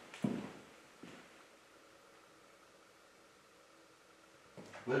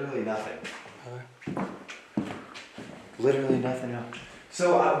 Literally nothing. Literally nothing else.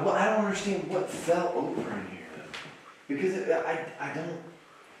 So I don't understand what fell over in here though, because I don't.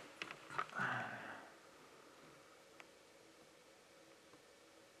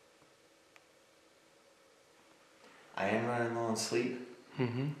 I am running low on sleep.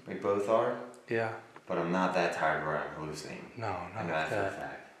 Mm-hmm. We both are. Yeah. But I'm not that tired where I'm hallucinating. No, not I know like that for a that.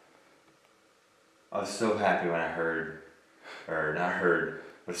 fact. I was so happy when I heard, or not heard,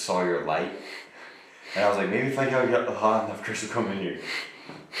 but saw your light. And I was like, maybe if I get hot enough, Chris will come in here.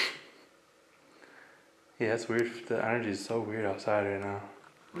 Yeah, it's weird. The energy is so weird outside right now.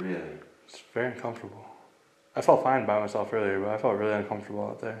 Really? It's very uncomfortable. I felt fine by myself earlier, but I felt really uncomfortable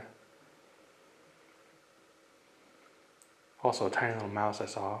out there. Also, a tiny little mouse I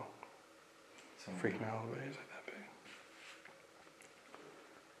saw. Freaked me out a little bit. He's like that big.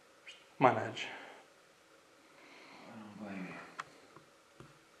 I'm on edge. I don't blame you.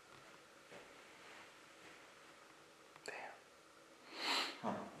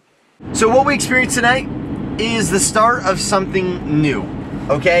 Damn. Huh. So what we experienced tonight is the start of something new.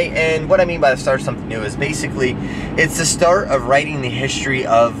 Okay, and what I mean by the start of something new is basically it's the start of writing the history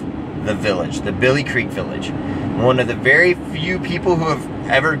of the village, the Billie Creek Village. One of the very few people who have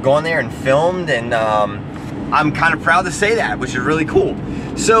ever gone there and filmed, and I'm kind of proud to say that, which is really cool.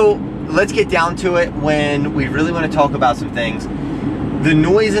 So let's get down to it when we really want to talk about some things. The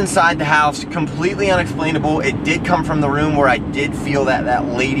noise inside the house, completely unexplainable. It did come from the room where I did feel that that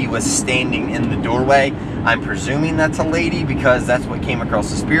lady was standing in the doorway. I'm presuming that's a lady because that's what came across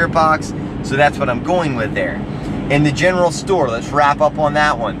the spirit box. So that's what I'm going with there. In the general store, let's wrap up on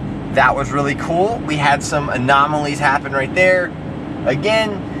that one. That was really cool. We had some anomalies happen right there.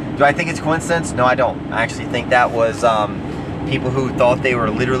 Again, do I think it's coincidence? No, I don't. I actually think that was people who thought they were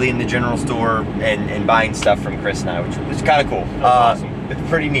literally in the general store and buying stuff from Chris and I, which was kind of cool. Awesome. It's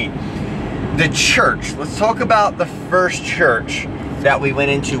pretty neat. The church. Let's talk about the first church that we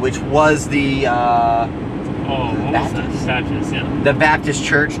went into, which was the Baptist. Baptist, yeah. The Baptist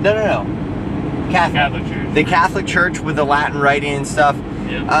church. No. Catholic church. The Catholic church with the Latin writing and stuff.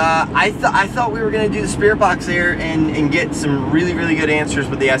 Yeah. I thought we were going to do the spirit box there and get some really, really good answers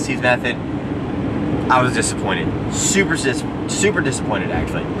with the Estes method. I was disappointed. Super disappointed,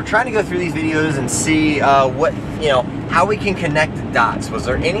 actually. We're trying to go through these videos and see what, how we can connect the dots. Was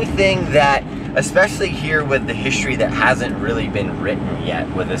there anything that, especially here with the history that hasn't really been written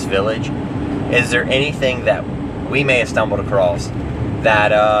yet with this village, is there anything that we may have stumbled across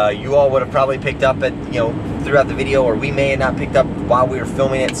that you all would have probably picked up at, throughout the video, or we may have not picked up while we were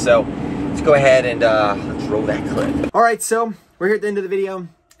filming it? So let's go ahead and let's roll that clip. All right, so we're here at the end of the video,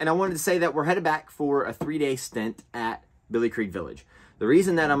 and I wanted to say that we're headed back for a 3-day stint at Billie Creek Village. The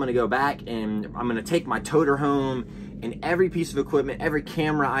reason that I'm going to go back, and I'm going to take my toter home and every piece of equipment, every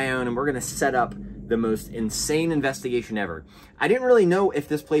camera I own, and we're going to set up the most insane investigation ever. I didn't really know if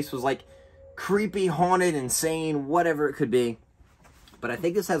this place was like creepy, haunted, insane, whatever it could be. But I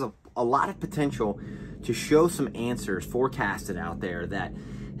think this has a lot of potential to show some answers forecasted out there that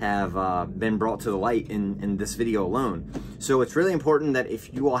have been brought to the light in this video alone. So it's really important that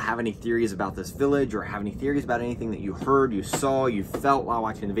if you all have any theories about this village, or have any theories about anything that you heard, you saw, you felt while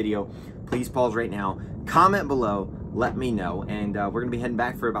watching the video, please pause right now, comment below, let me know. And we're gonna be heading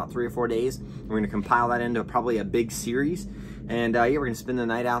back for about 3 or 4 days. We're gonna compile that into probably a big series. And yeah, we're gonna spend the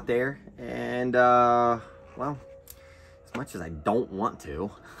night out there. And well, as much as I don't want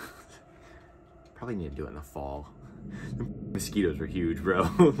to, probably need to do it in the fall. The mosquitoes were huge, bro.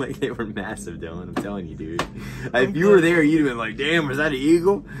 Like, they were massive, Dylan. I'm telling you, dude. If you were there, you'd have been like, damn, was that an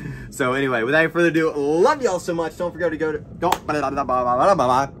eagle? So anyway, without further ado, love y'all so much. Don't forget to go to don't forget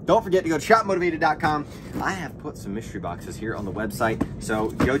to go to shopmotivated.com. I have put some mystery boxes here on the website, so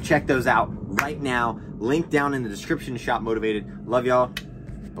go check those out right now. Link down in the description to Shop Motivated. Love y'all.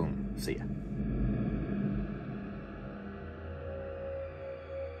 Boom. See ya.